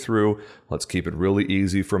 all the way through. Let's keep it really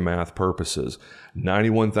easy for math purposes.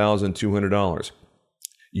 $91,200.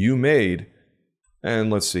 You made,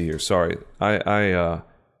 and let's see here. Sorry, I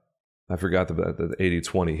forgot the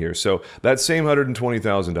 80-20 here. So that same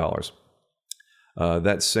 $120,000,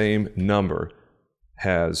 that same number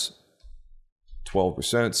has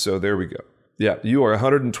 12%. So there we go. Yeah, you are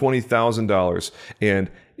 $120,000.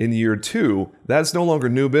 And in year two, that's no longer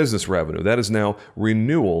new business revenue. That is now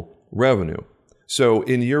renewal revenue. So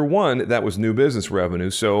in year one, that was new business revenue.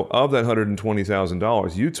 So of that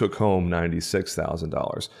 $120,000, you took home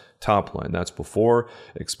 $96,000 top line. That's before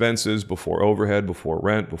expenses, before overhead, before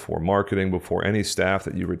rent, before marketing, before any staff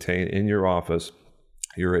that you retain in your office.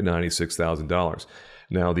 You're at $96,000.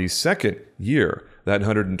 Now, the second year, that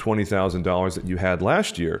 $120,000 that you had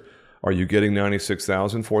last year, are you getting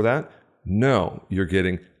 $96,000 for that? No, you're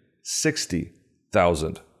getting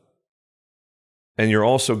 $60,000. And you're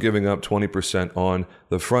also giving up 20% on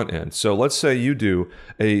the front end. So let's say you do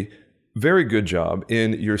a very good job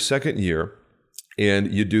in your second year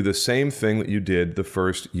and you do the same thing that you did the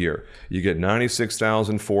first year. You get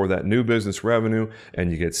 $96,000 for that new business revenue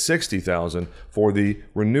and you get $60,000 for the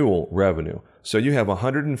renewal revenue. So you have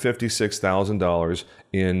 $156,000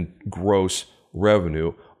 in gross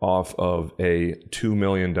revenue off of a $2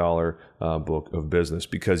 million book of business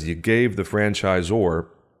because you gave the franchisor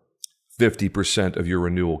 50% of your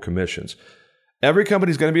renewal commissions. Every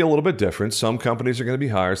company is going to be a little bit different. Some companies are going to be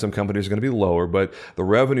higher, some companies are going to be lower, but the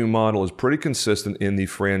revenue model is pretty consistent in the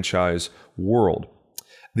franchise world.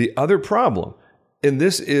 The other problem, and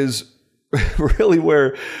this is really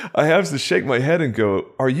where I have to shake my head and go,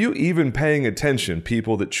 are you even paying attention,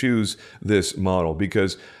 people that choose this model?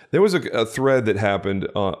 Because there was a thread that happened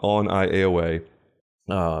on IAOA.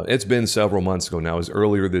 It's been several months ago now, it was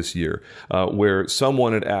earlier this year, where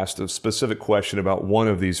someone had asked a specific question about one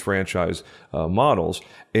of these franchise models.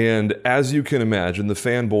 And as you can imagine, the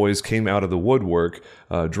fanboys came out of the woodwork,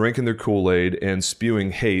 drinking their Kool-Aid and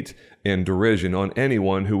spewing hate and derision on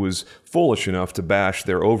anyone who was foolish enough to bash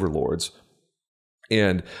their overlords.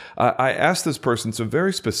 And I asked this person some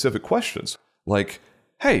very specific questions, like,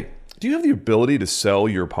 hey, do you have the ability to sell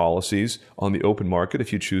your policies on the open market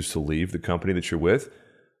if you choose to leave the company that you're with?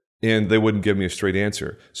 And they wouldn't give me a straight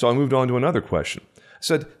answer. So I moved on to another question. I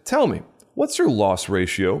said, tell me, what's your loss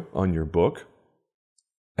ratio on your book?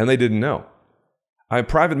 And they didn't know. I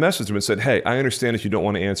private messaged them and said, hey, I understand if you don't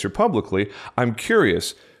want to answer publicly. I'm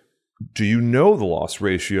curious, do you know the loss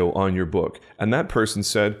ratio on your book? And that person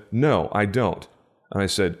said, no, I don't. And I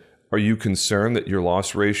said, are you concerned that your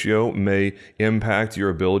loss ratio may impact your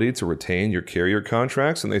ability to retain your carrier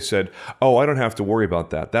contracts? And they said, oh, I don't have to worry about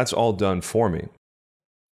that. That's all done for me.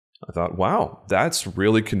 I thought, wow, that's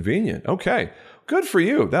really convenient. Okay, good for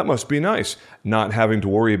you. That must be nice. Not having to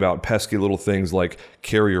worry about pesky little things like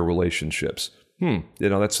carrier relationships.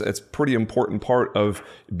 That's a pretty important part of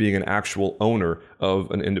being an actual owner of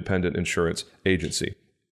an independent insurance agency.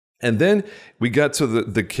 And then we got to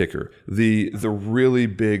the kicker, the really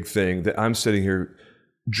big thing that I'm sitting here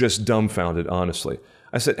just dumbfounded, honestly.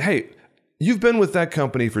 I said, hey, you've been with that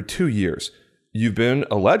company for 2 years. You've been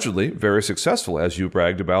allegedly very successful, as you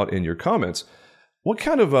bragged about in your comments. What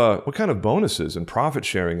kind of bonuses and profit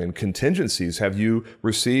sharing and contingencies have you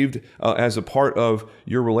received as a part of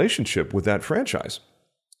your relationship with that franchise?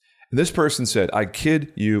 And this person said, I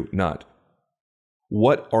kid you not.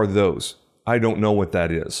 What are those? I don't know what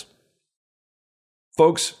that is.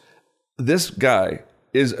 Folks, this guy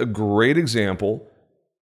is a great example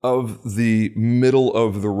of the middle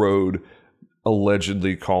of the road,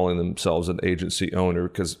 allegedly calling themselves an agency owner,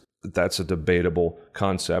 because that's a debatable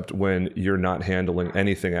concept when you're not handling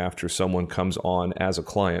anything after someone comes on as a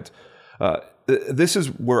client. This is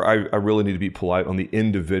where I really need to be polite on the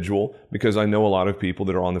individual, because I know a lot of people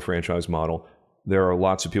that are on the franchise model. There are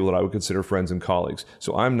lots of people that I would consider friends and colleagues.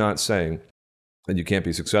 So I'm not saying that you can't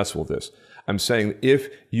be successful with this. I'm saying if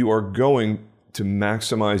you are going to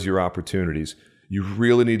maximize your opportunities, you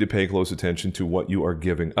really need to pay close attention to what you are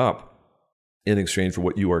giving up in exchange for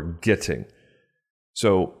what you are getting.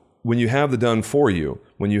 So when you have the done for you,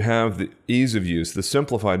 when you have the ease of use, the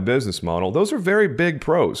simplified business model, those are very big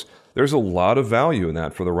pros. There's a lot of value in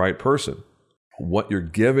that for the right person. What you're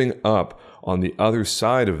giving up on the other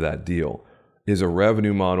side of that deal is a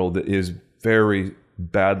revenue model that is very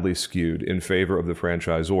badly skewed in favor of the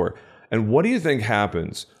franchisor. And what do you think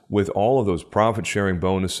happens with all of those profit-sharing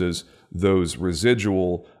bonuses, those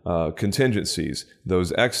residual contingencies,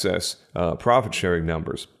 those excess profit-sharing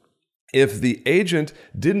numbers? If the agent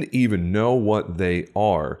didn't even know what they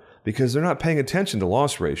are, because they're not paying attention to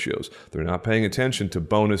loss ratios, they're not paying attention to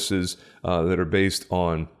bonuses that are based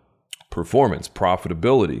on performance,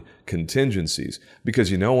 profitability, contingencies.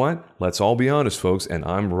 Because you know what? Let's all be honest, folks, and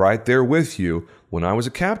I'm right there with you. When I was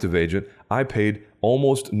a captive agent, I paid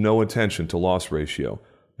almost no attention to loss ratio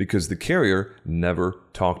because the carrier never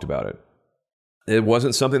talked about it. It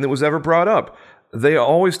wasn't something that was ever brought up. They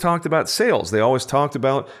always talked about sales. They always talked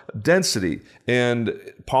about density and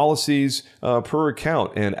policies per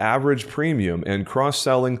account and average premium and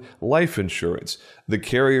cross-selling life insurance. The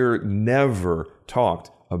carrier never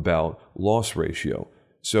talked about loss ratio.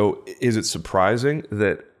 So is it surprising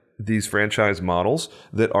that these franchise models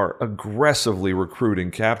that are aggressively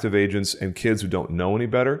recruiting captive agents and kids who don't know any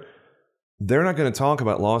better, they're not going to talk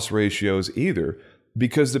about loss ratios either,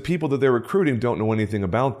 because the people that they're recruiting don't know anything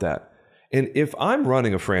about that. And if I'm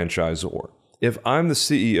running a franchisor, if I'm the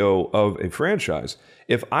CEO of a franchise,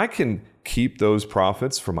 if I can keep those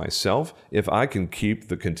profits for myself, if I can keep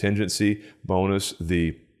the contingency bonus,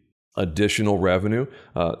 the additional revenue,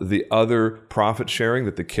 the other profit sharing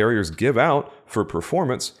that the carriers give out for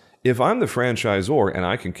performance, if I'm the franchisor and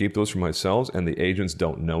I can keep those for myself and the agents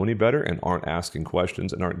don't know any better and aren't asking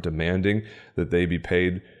questions and aren't demanding that they be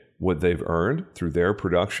paid what they've earned through their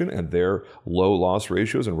production and their low loss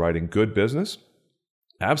ratios and writing good business,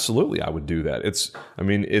 absolutely, I would do that. It's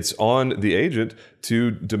on the agent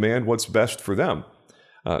to demand what's best for them.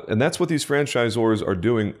 And that's what these franchisors are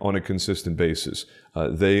doing on a consistent basis.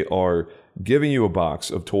 They are giving you a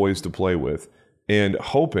box of toys to play with and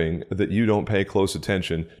hoping that you don't pay close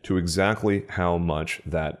attention to exactly how much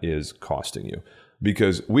that is costing you.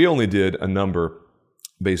 Because we only did a number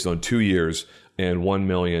based on 2 years and $1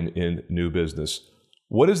 million in new business.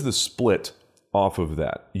 What is the split off of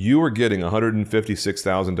that? You are getting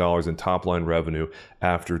 $156,000 in top-line revenue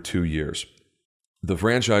after 2 years. The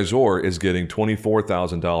franchisor is getting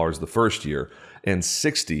 $24,000 the first year and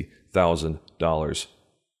 $60,000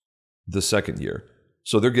 the second year.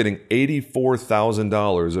 So they're getting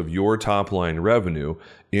 $84,000 of your top-line revenue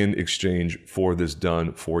in exchange for this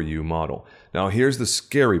done-for-you model. Now, here's the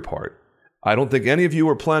scary part. I don't think any of you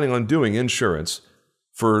are planning on doing insurance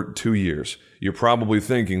for 2 years. You're probably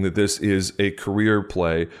thinking that this is a career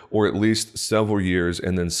play or at least several years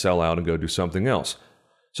and then sell out and go do something else.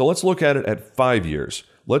 So let's look at it at 5 years.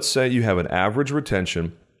 Let's say you have an average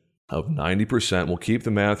retention of 90%. We'll keep the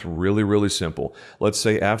math really, really simple. Let's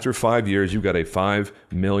say after 5 years, you've got a $5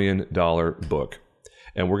 million book.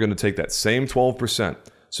 And we're going to take that same 12%.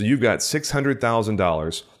 So you've got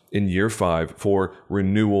 $600,000 in year 5 for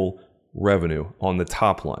renewal revenue on the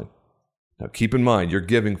top line. Now keep in mind, you're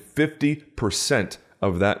giving 50%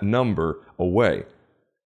 of that number away.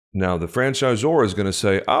 Now the franchisor is going to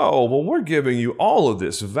say, oh, well, we're giving you all of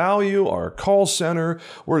this value, our call center,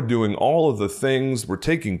 we're doing all of the things, we're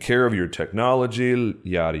taking care of your technology,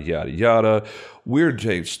 yada, yada, yada. We're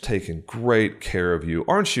just taking great care of you.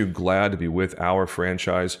 Aren't you glad to be with our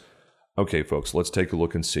franchise? Okay, folks, let's take a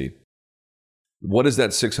look and see. What is that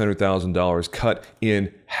 $600,000 cut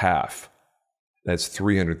in half? That's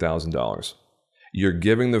 $300,000. You're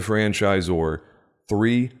giving the franchisor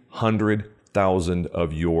 $300,000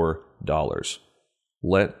 of your dollars.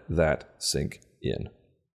 Let that sink in.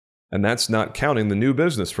 And that's not counting the new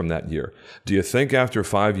business from that year. Do you think after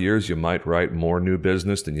 5 years you might write more new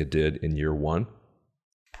business than you did in year 1?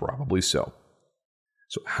 Probably so.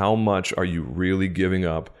 So how much are you really giving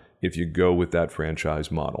up if you go with that franchise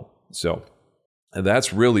model? So and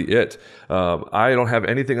that's really it. I don't have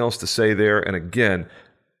anything else to say there. And again,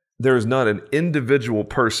 there is not an individual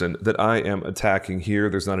person that I am attacking here.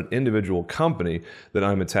 There's not an individual company that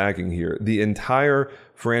I'm attacking here. The entire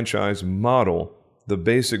franchise model, the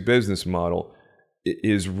basic business model,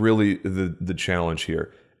 is really the challenge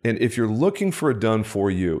here. And if you're looking for it done for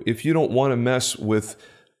you, if you don't want to mess with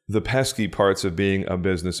the pesky parts of being a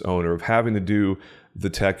business owner, of having to do the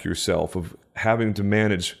tech yourself, of having to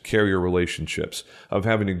manage carrier relationships, of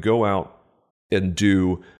having to go out and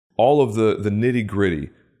do all of the nitty gritty,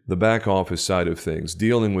 the back office side of things,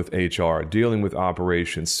 dealing with HR, dealing with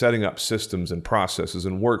operations, setting up systems and processes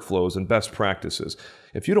and workflows and best practices.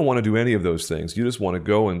 If you don't want to do any of those things, you just want to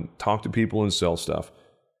go and talk to people and sell stuff,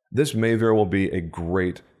 this may very well be a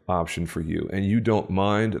great option for you. And you don't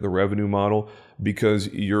mind the revenue model because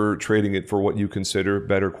you're trading it for what you consider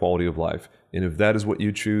better quality of life. And if that is what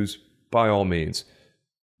you choose, by all means,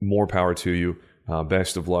 more power to you.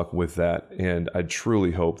 Best of luck with that. And I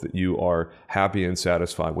truly hope that you are happy and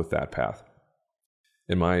satisfied with that path.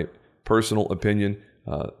 In my personal opinion,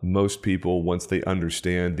 most people, once they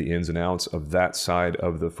understand the ins and outs of that side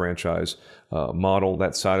of the franchise model,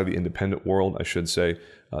 that side of the independent world, I should say,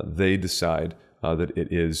 they decide that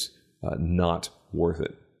it is not worth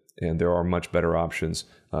it. And there are much better options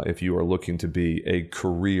if you are looking to be a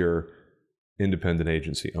career independent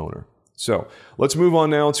agency owner. So let's move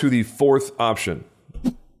on now to the fourth option.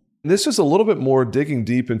 This is a little bit more digging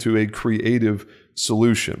deep into a creative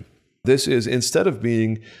solution. This is, instead of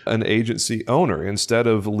being an agency owner, instead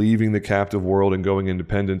of leaving the captive world and going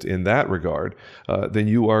independent in that regard, then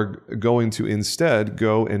you are going to instead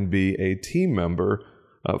go and be a team member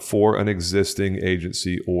for an existing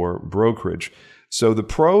agency or brokerage. So the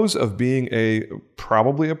pros of being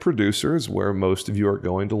probably a producer is where most of you are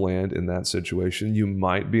going to land in that situation. You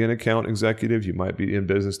might be an account executive, you might be in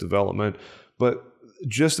business development, but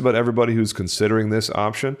just about everybody who's considering this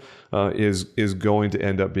option is going to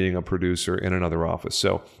end up being a producer in another office.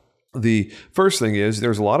 So the first thing is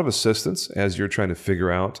there's a lot of assistance as you're trying to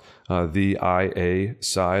figure out the IA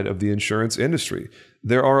side of the insurance industry.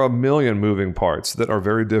 There are a million moving parts that are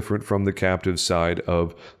very different from the captive side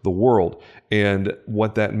of the world. And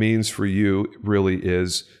what that means for you really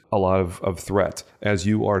is a lot of threat as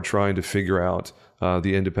you are trying to figure out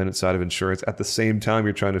the independent side of insurance at the same time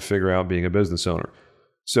you're trying to figure out being a business owner.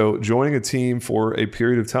 So joining a team for a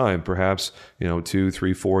period of time, perhaps 2,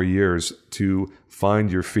 3, 4 years to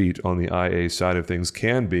find your feet on the IA side of things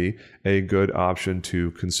can be a good option to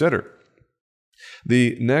consider.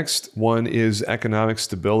 The next one is economic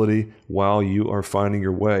stability while you are finding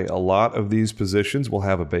your way. A lot of these positions will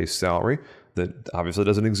have a base salary that obviously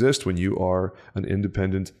doesn't exist when you are an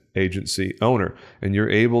independent agency owner, and you're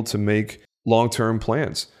able to make long-term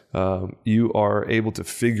plans. You are able to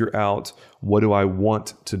figure out, what do I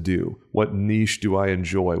want to do? What niche do I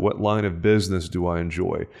enjoy? What line of business do I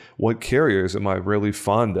enjoy? What carriers am I really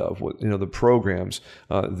fond of? What, the programs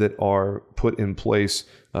that are put in place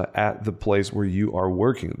at the place where you are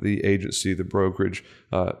working, the agency, the brokerage,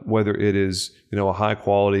 whether it is a high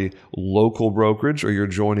quality local brokerage or you're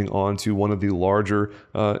joining on to one of the larger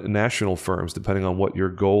national firms, depending on what your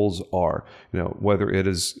goals are. Whether it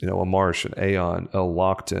is a Marsh, an Aon, a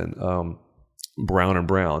Lockton, Brown &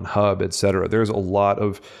 Brown, Hub, etc. There's a lot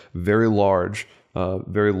of very large,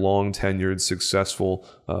 very long tenured, successful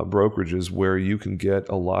brokerages where you can get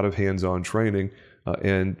a lot of hands-on training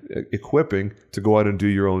and equipping to go out and do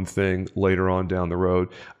your own thing later on down the road.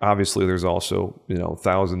 Obviously, there's also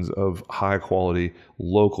thousands of high-quality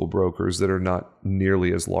local brokers that are not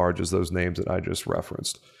nearly as large as those names that I just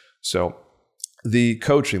referenced. So the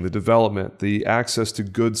coaching, the development, the access to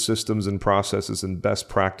good systems and processes and best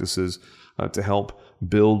practices to help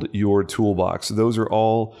build your toolbox. Those are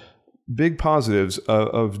all big positives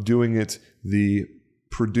of doing it the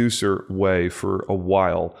producer way for a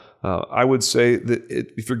while. I would say that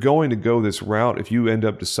if you're going to go this route, if you end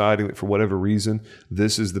up deciding that for whatever reason,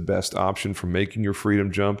 this is the best option for making your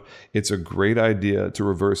freedom jump, it's a great idea to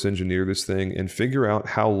reverse engineer this thing and figure out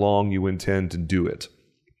how long you intend to do it.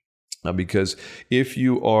 Because if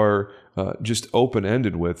you are just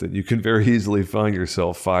open-ended with it, you can very easily find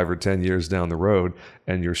yourself 5 or 10 years down the road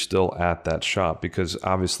and you're still at that shop, because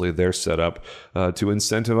obviously they're set up to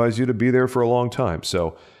incentivize you to be there for a long time.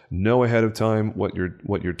 So know ahead of time what your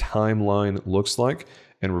timeline looks like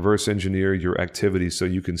and reverse engineer your activities so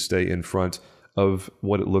you can stay in front of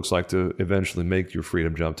what it looks like to eventually make your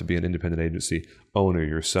freedom jump to be an independent agency owner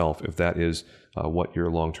yourself, if that is what your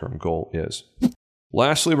long-term goal is.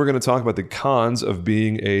 Lastly, we're going to talk about the cons of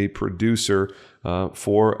being a producer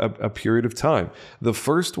for a period of time. The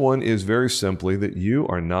first one is very simply that you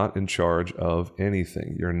are not in charge of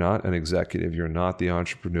anything. You're not an executive. You're not the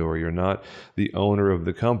entrepreneur. You're not the owner of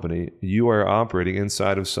the company. You are operating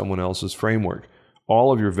inside of someone else's framework.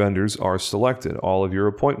 all of your vendors are selected, all of your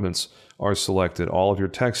appointments are selected, all of your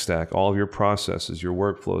tech stack, all of your processes, your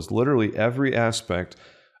workflows, literally every aspect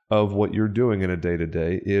of what you're doing in a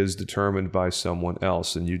day-to-day is determined by someone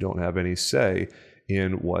else, and you don't have any say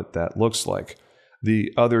in what that looks like.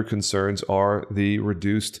 The other concerns are the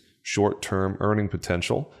reduced short-term earning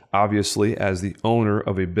potential. Obviously, as the owner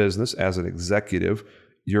of a business, as an executive,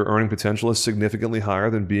 your earning potential is significantly higher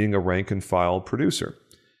than being a rank-and-file producer.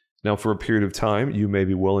 Now, for a period of time, you may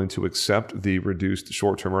be willing to accept the reduced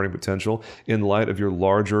short-term earning potential in light of your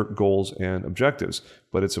larger goals and objectives,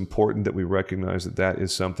 but it's important that we recognize that that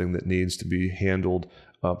is something that needs to be handled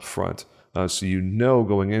up front. So you know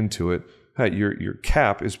going into it, hey, your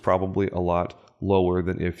cap is probably a lot lower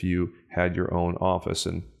than if you had your own office,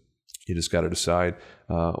 and you just got to decide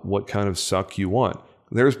what kind of suck you want.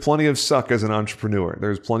 There's plenty of suck as an entrepreneur.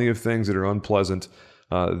 There's plenty of things that are unpleasant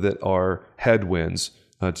that are headwinds,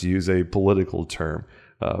 to use a political term.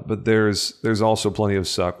 But there's also plenty of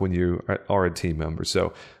suck when you are a team member.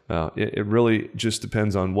 So it really just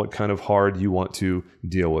depends on what kind of hard you want to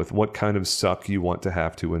deal with, what kind of suck you want to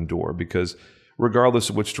have to endure, because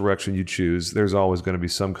regardless of which direction you choose, there's always going to be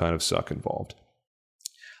some kind of suck involved.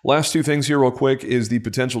 Last two things here real quick is the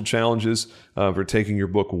potential challenges for taking your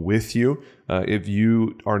book with you. If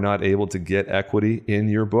you are not able to get equity in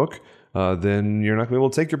your book, then you're not going to be able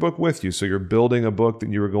to take your book with you. So you're building a book that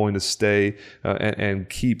you are going to stay and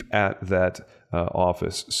keep at that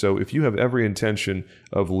office. So if you have every intention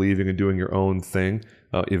of leaving and doing your own thing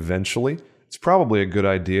eventually, it's probably a good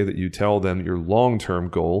idea that you tell them your long-term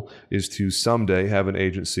goal is to someday have an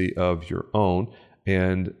agency of your own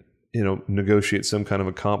and negotiate some kind of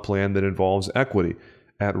a comp plan that involves equity.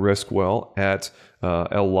 At Riskwell, at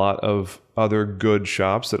a lot of other good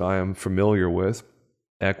shops that I am familiar with,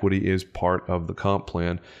 equity is part of the comp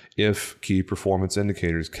plan if key performance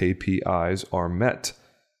indicators, KPIs, are met.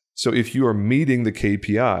 So if you are meeting the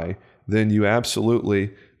KPI, then you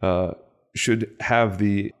absolutely should have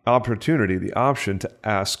the opportunity, the option to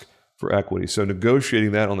ask for equity. So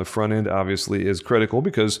negotiating that on the front end obviously is critical,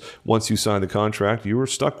 because once you sign the contract, you are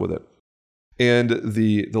stuck with it. And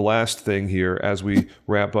the last thing here, as we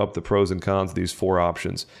wrap up the pros and cons of these four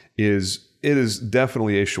options, is it is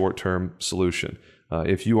definitely a short-term solution.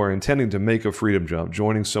 If you are intending to make a freedom jump,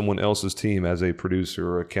 joining someone else's team as a producer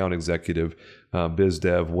or account executive, biz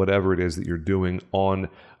dev, whatever it is that you're doing on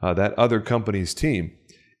that other company's team,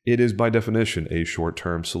 it is by definition a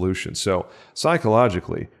short-term solution. So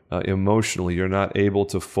psychologically, emotionally, you're not able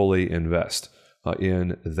to fully invest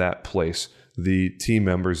in that place. The team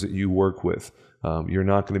members that you work with, you're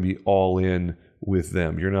not going to be all in with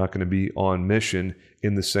them. You're not going to be on mission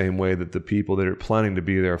in the same way that the people that are planning to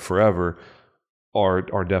be there forever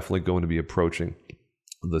are definitely going to be approaching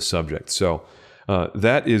the subject. So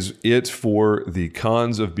that is it for the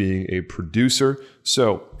cons of being a producer.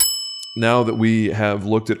 So now that we have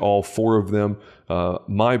looked at all four of them,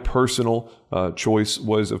 my personal choice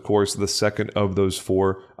was, of course, the second of those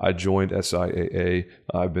four. I joined SIAA.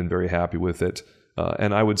 I've been very happy with it.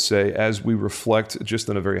 And I would say, as we reflect just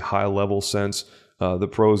in a very high-level sense, the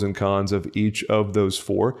pros and cons of each of those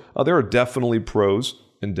four, there are definitely pros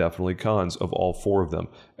and definitely cons of all four of them.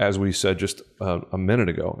 As we said just a minute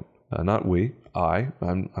ago, not we,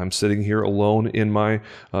 I'm sitting here alone in my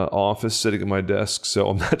office, sitting at my desk, so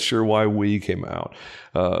I'm not sure why we came out.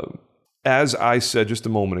 As I said just a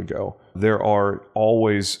moment ago, there are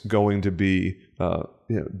always going to be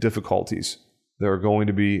difficulties. There are going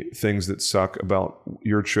to be things that suck about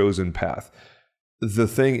your chosen path. The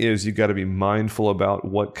thing is, you've got to be mindful about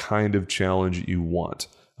what kind of challenge you want.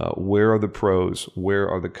 Where are the pros? Where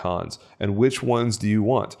are the cons? And which ones do you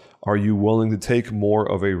want? Are you willing to take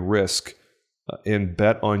more of a risk and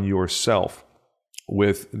bet on yourself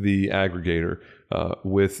with the aggregator,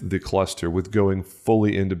 with the cluster, with going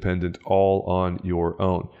fully independent, all on your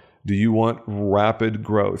own? Do you want rapid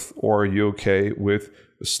growth, or are you okay with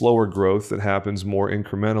slower growth that happens more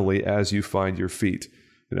incrementally as you find your feet?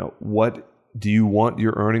 What do you want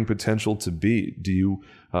your earning potential to be? Do you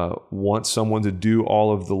want someone to do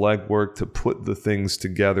all of the legwork to put the things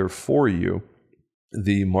together for you?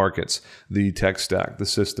 The markets, the tech stack, the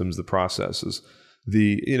systems, the processes.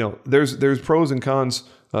 There's pros and cons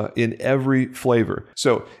in every flavor.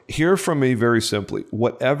 So hear from me very simply.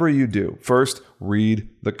 Whatever you do, first read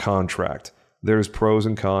the contract. There's pros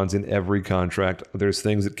and cons in every contract. There's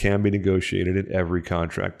things that can be negotiated in every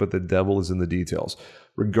contract, but the devil is in the details.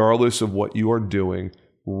 Regardless of what you are doing,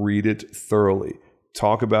 read it thoroughly.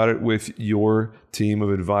 Talk about it with your team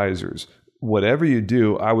of advisors. whatever you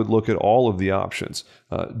do, I would look at all of the options.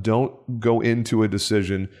 Don't go into a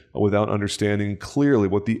decision without understanding clearly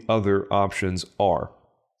what the other options are.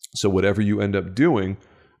 So whatever you end up doing,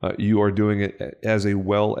 you are doing it as a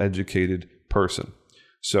well-educated person.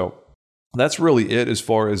 So that's really it as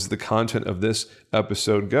far as the content of this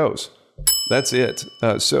episode goes. That's it.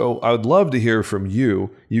 So I would love to hear from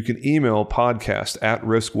you. You can email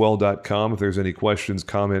podcast@riskwell.com if there's any questions,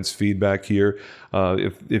 comments, feedback here.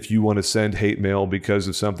 If you want to send hate mail because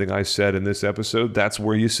of something I said in this episode, that's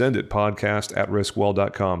where you send it,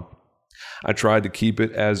 podcast@riskwell.com. I tried to keep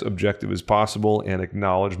it as objective as possible and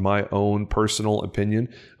acknowledge my own personal opinion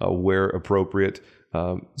where appropriate.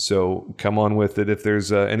 So come on with it. If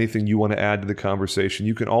there's anything you want to add to the conversation,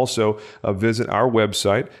 you can also visit our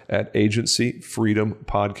website at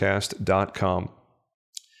agencyfreedompodcast.com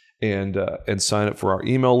and sign up for our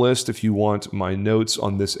email list. If you want my notes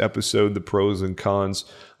on this episode, the pros and cons,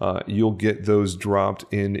 you'll get those dropped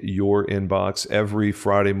in your inbox every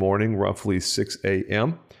Friday morning, roughly 6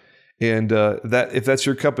 a.m. And that if that's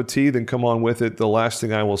your cup of tea, then come on with it. The last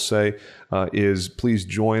thing I will say is please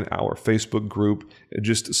join our Facebook group.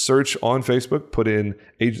 Just search on Facebook, put in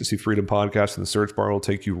Agency Freedom Podcast in the search bar. It'll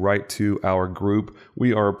take you right to our group.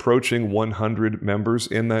 We are approaching 100 members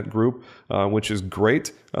in that group, which is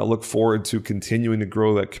great. I look forward to continuing to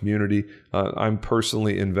grow that community. I'm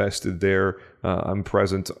personally invested there. I'm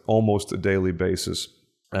present almost a daily basis,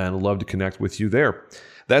 and I'd love to connect with you there.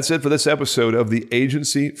 That's it for this episode of the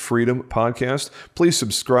Agency Freedom Podcast. Please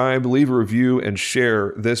subscribe, leave a review, and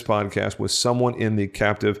share this podcast with someone in the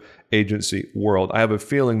captive agency world. I have a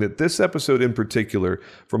feeling that this episode in particular,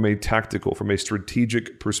 from a tactical, from a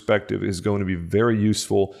strategic perspective, is going to be very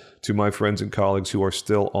useful to my friends and colleagues who are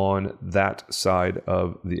still on that side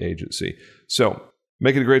of the agency. So,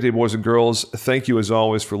 make it a great day, boys and girls. Thank you as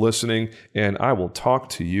always for listening, and I will talk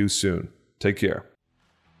to you soon. Take care.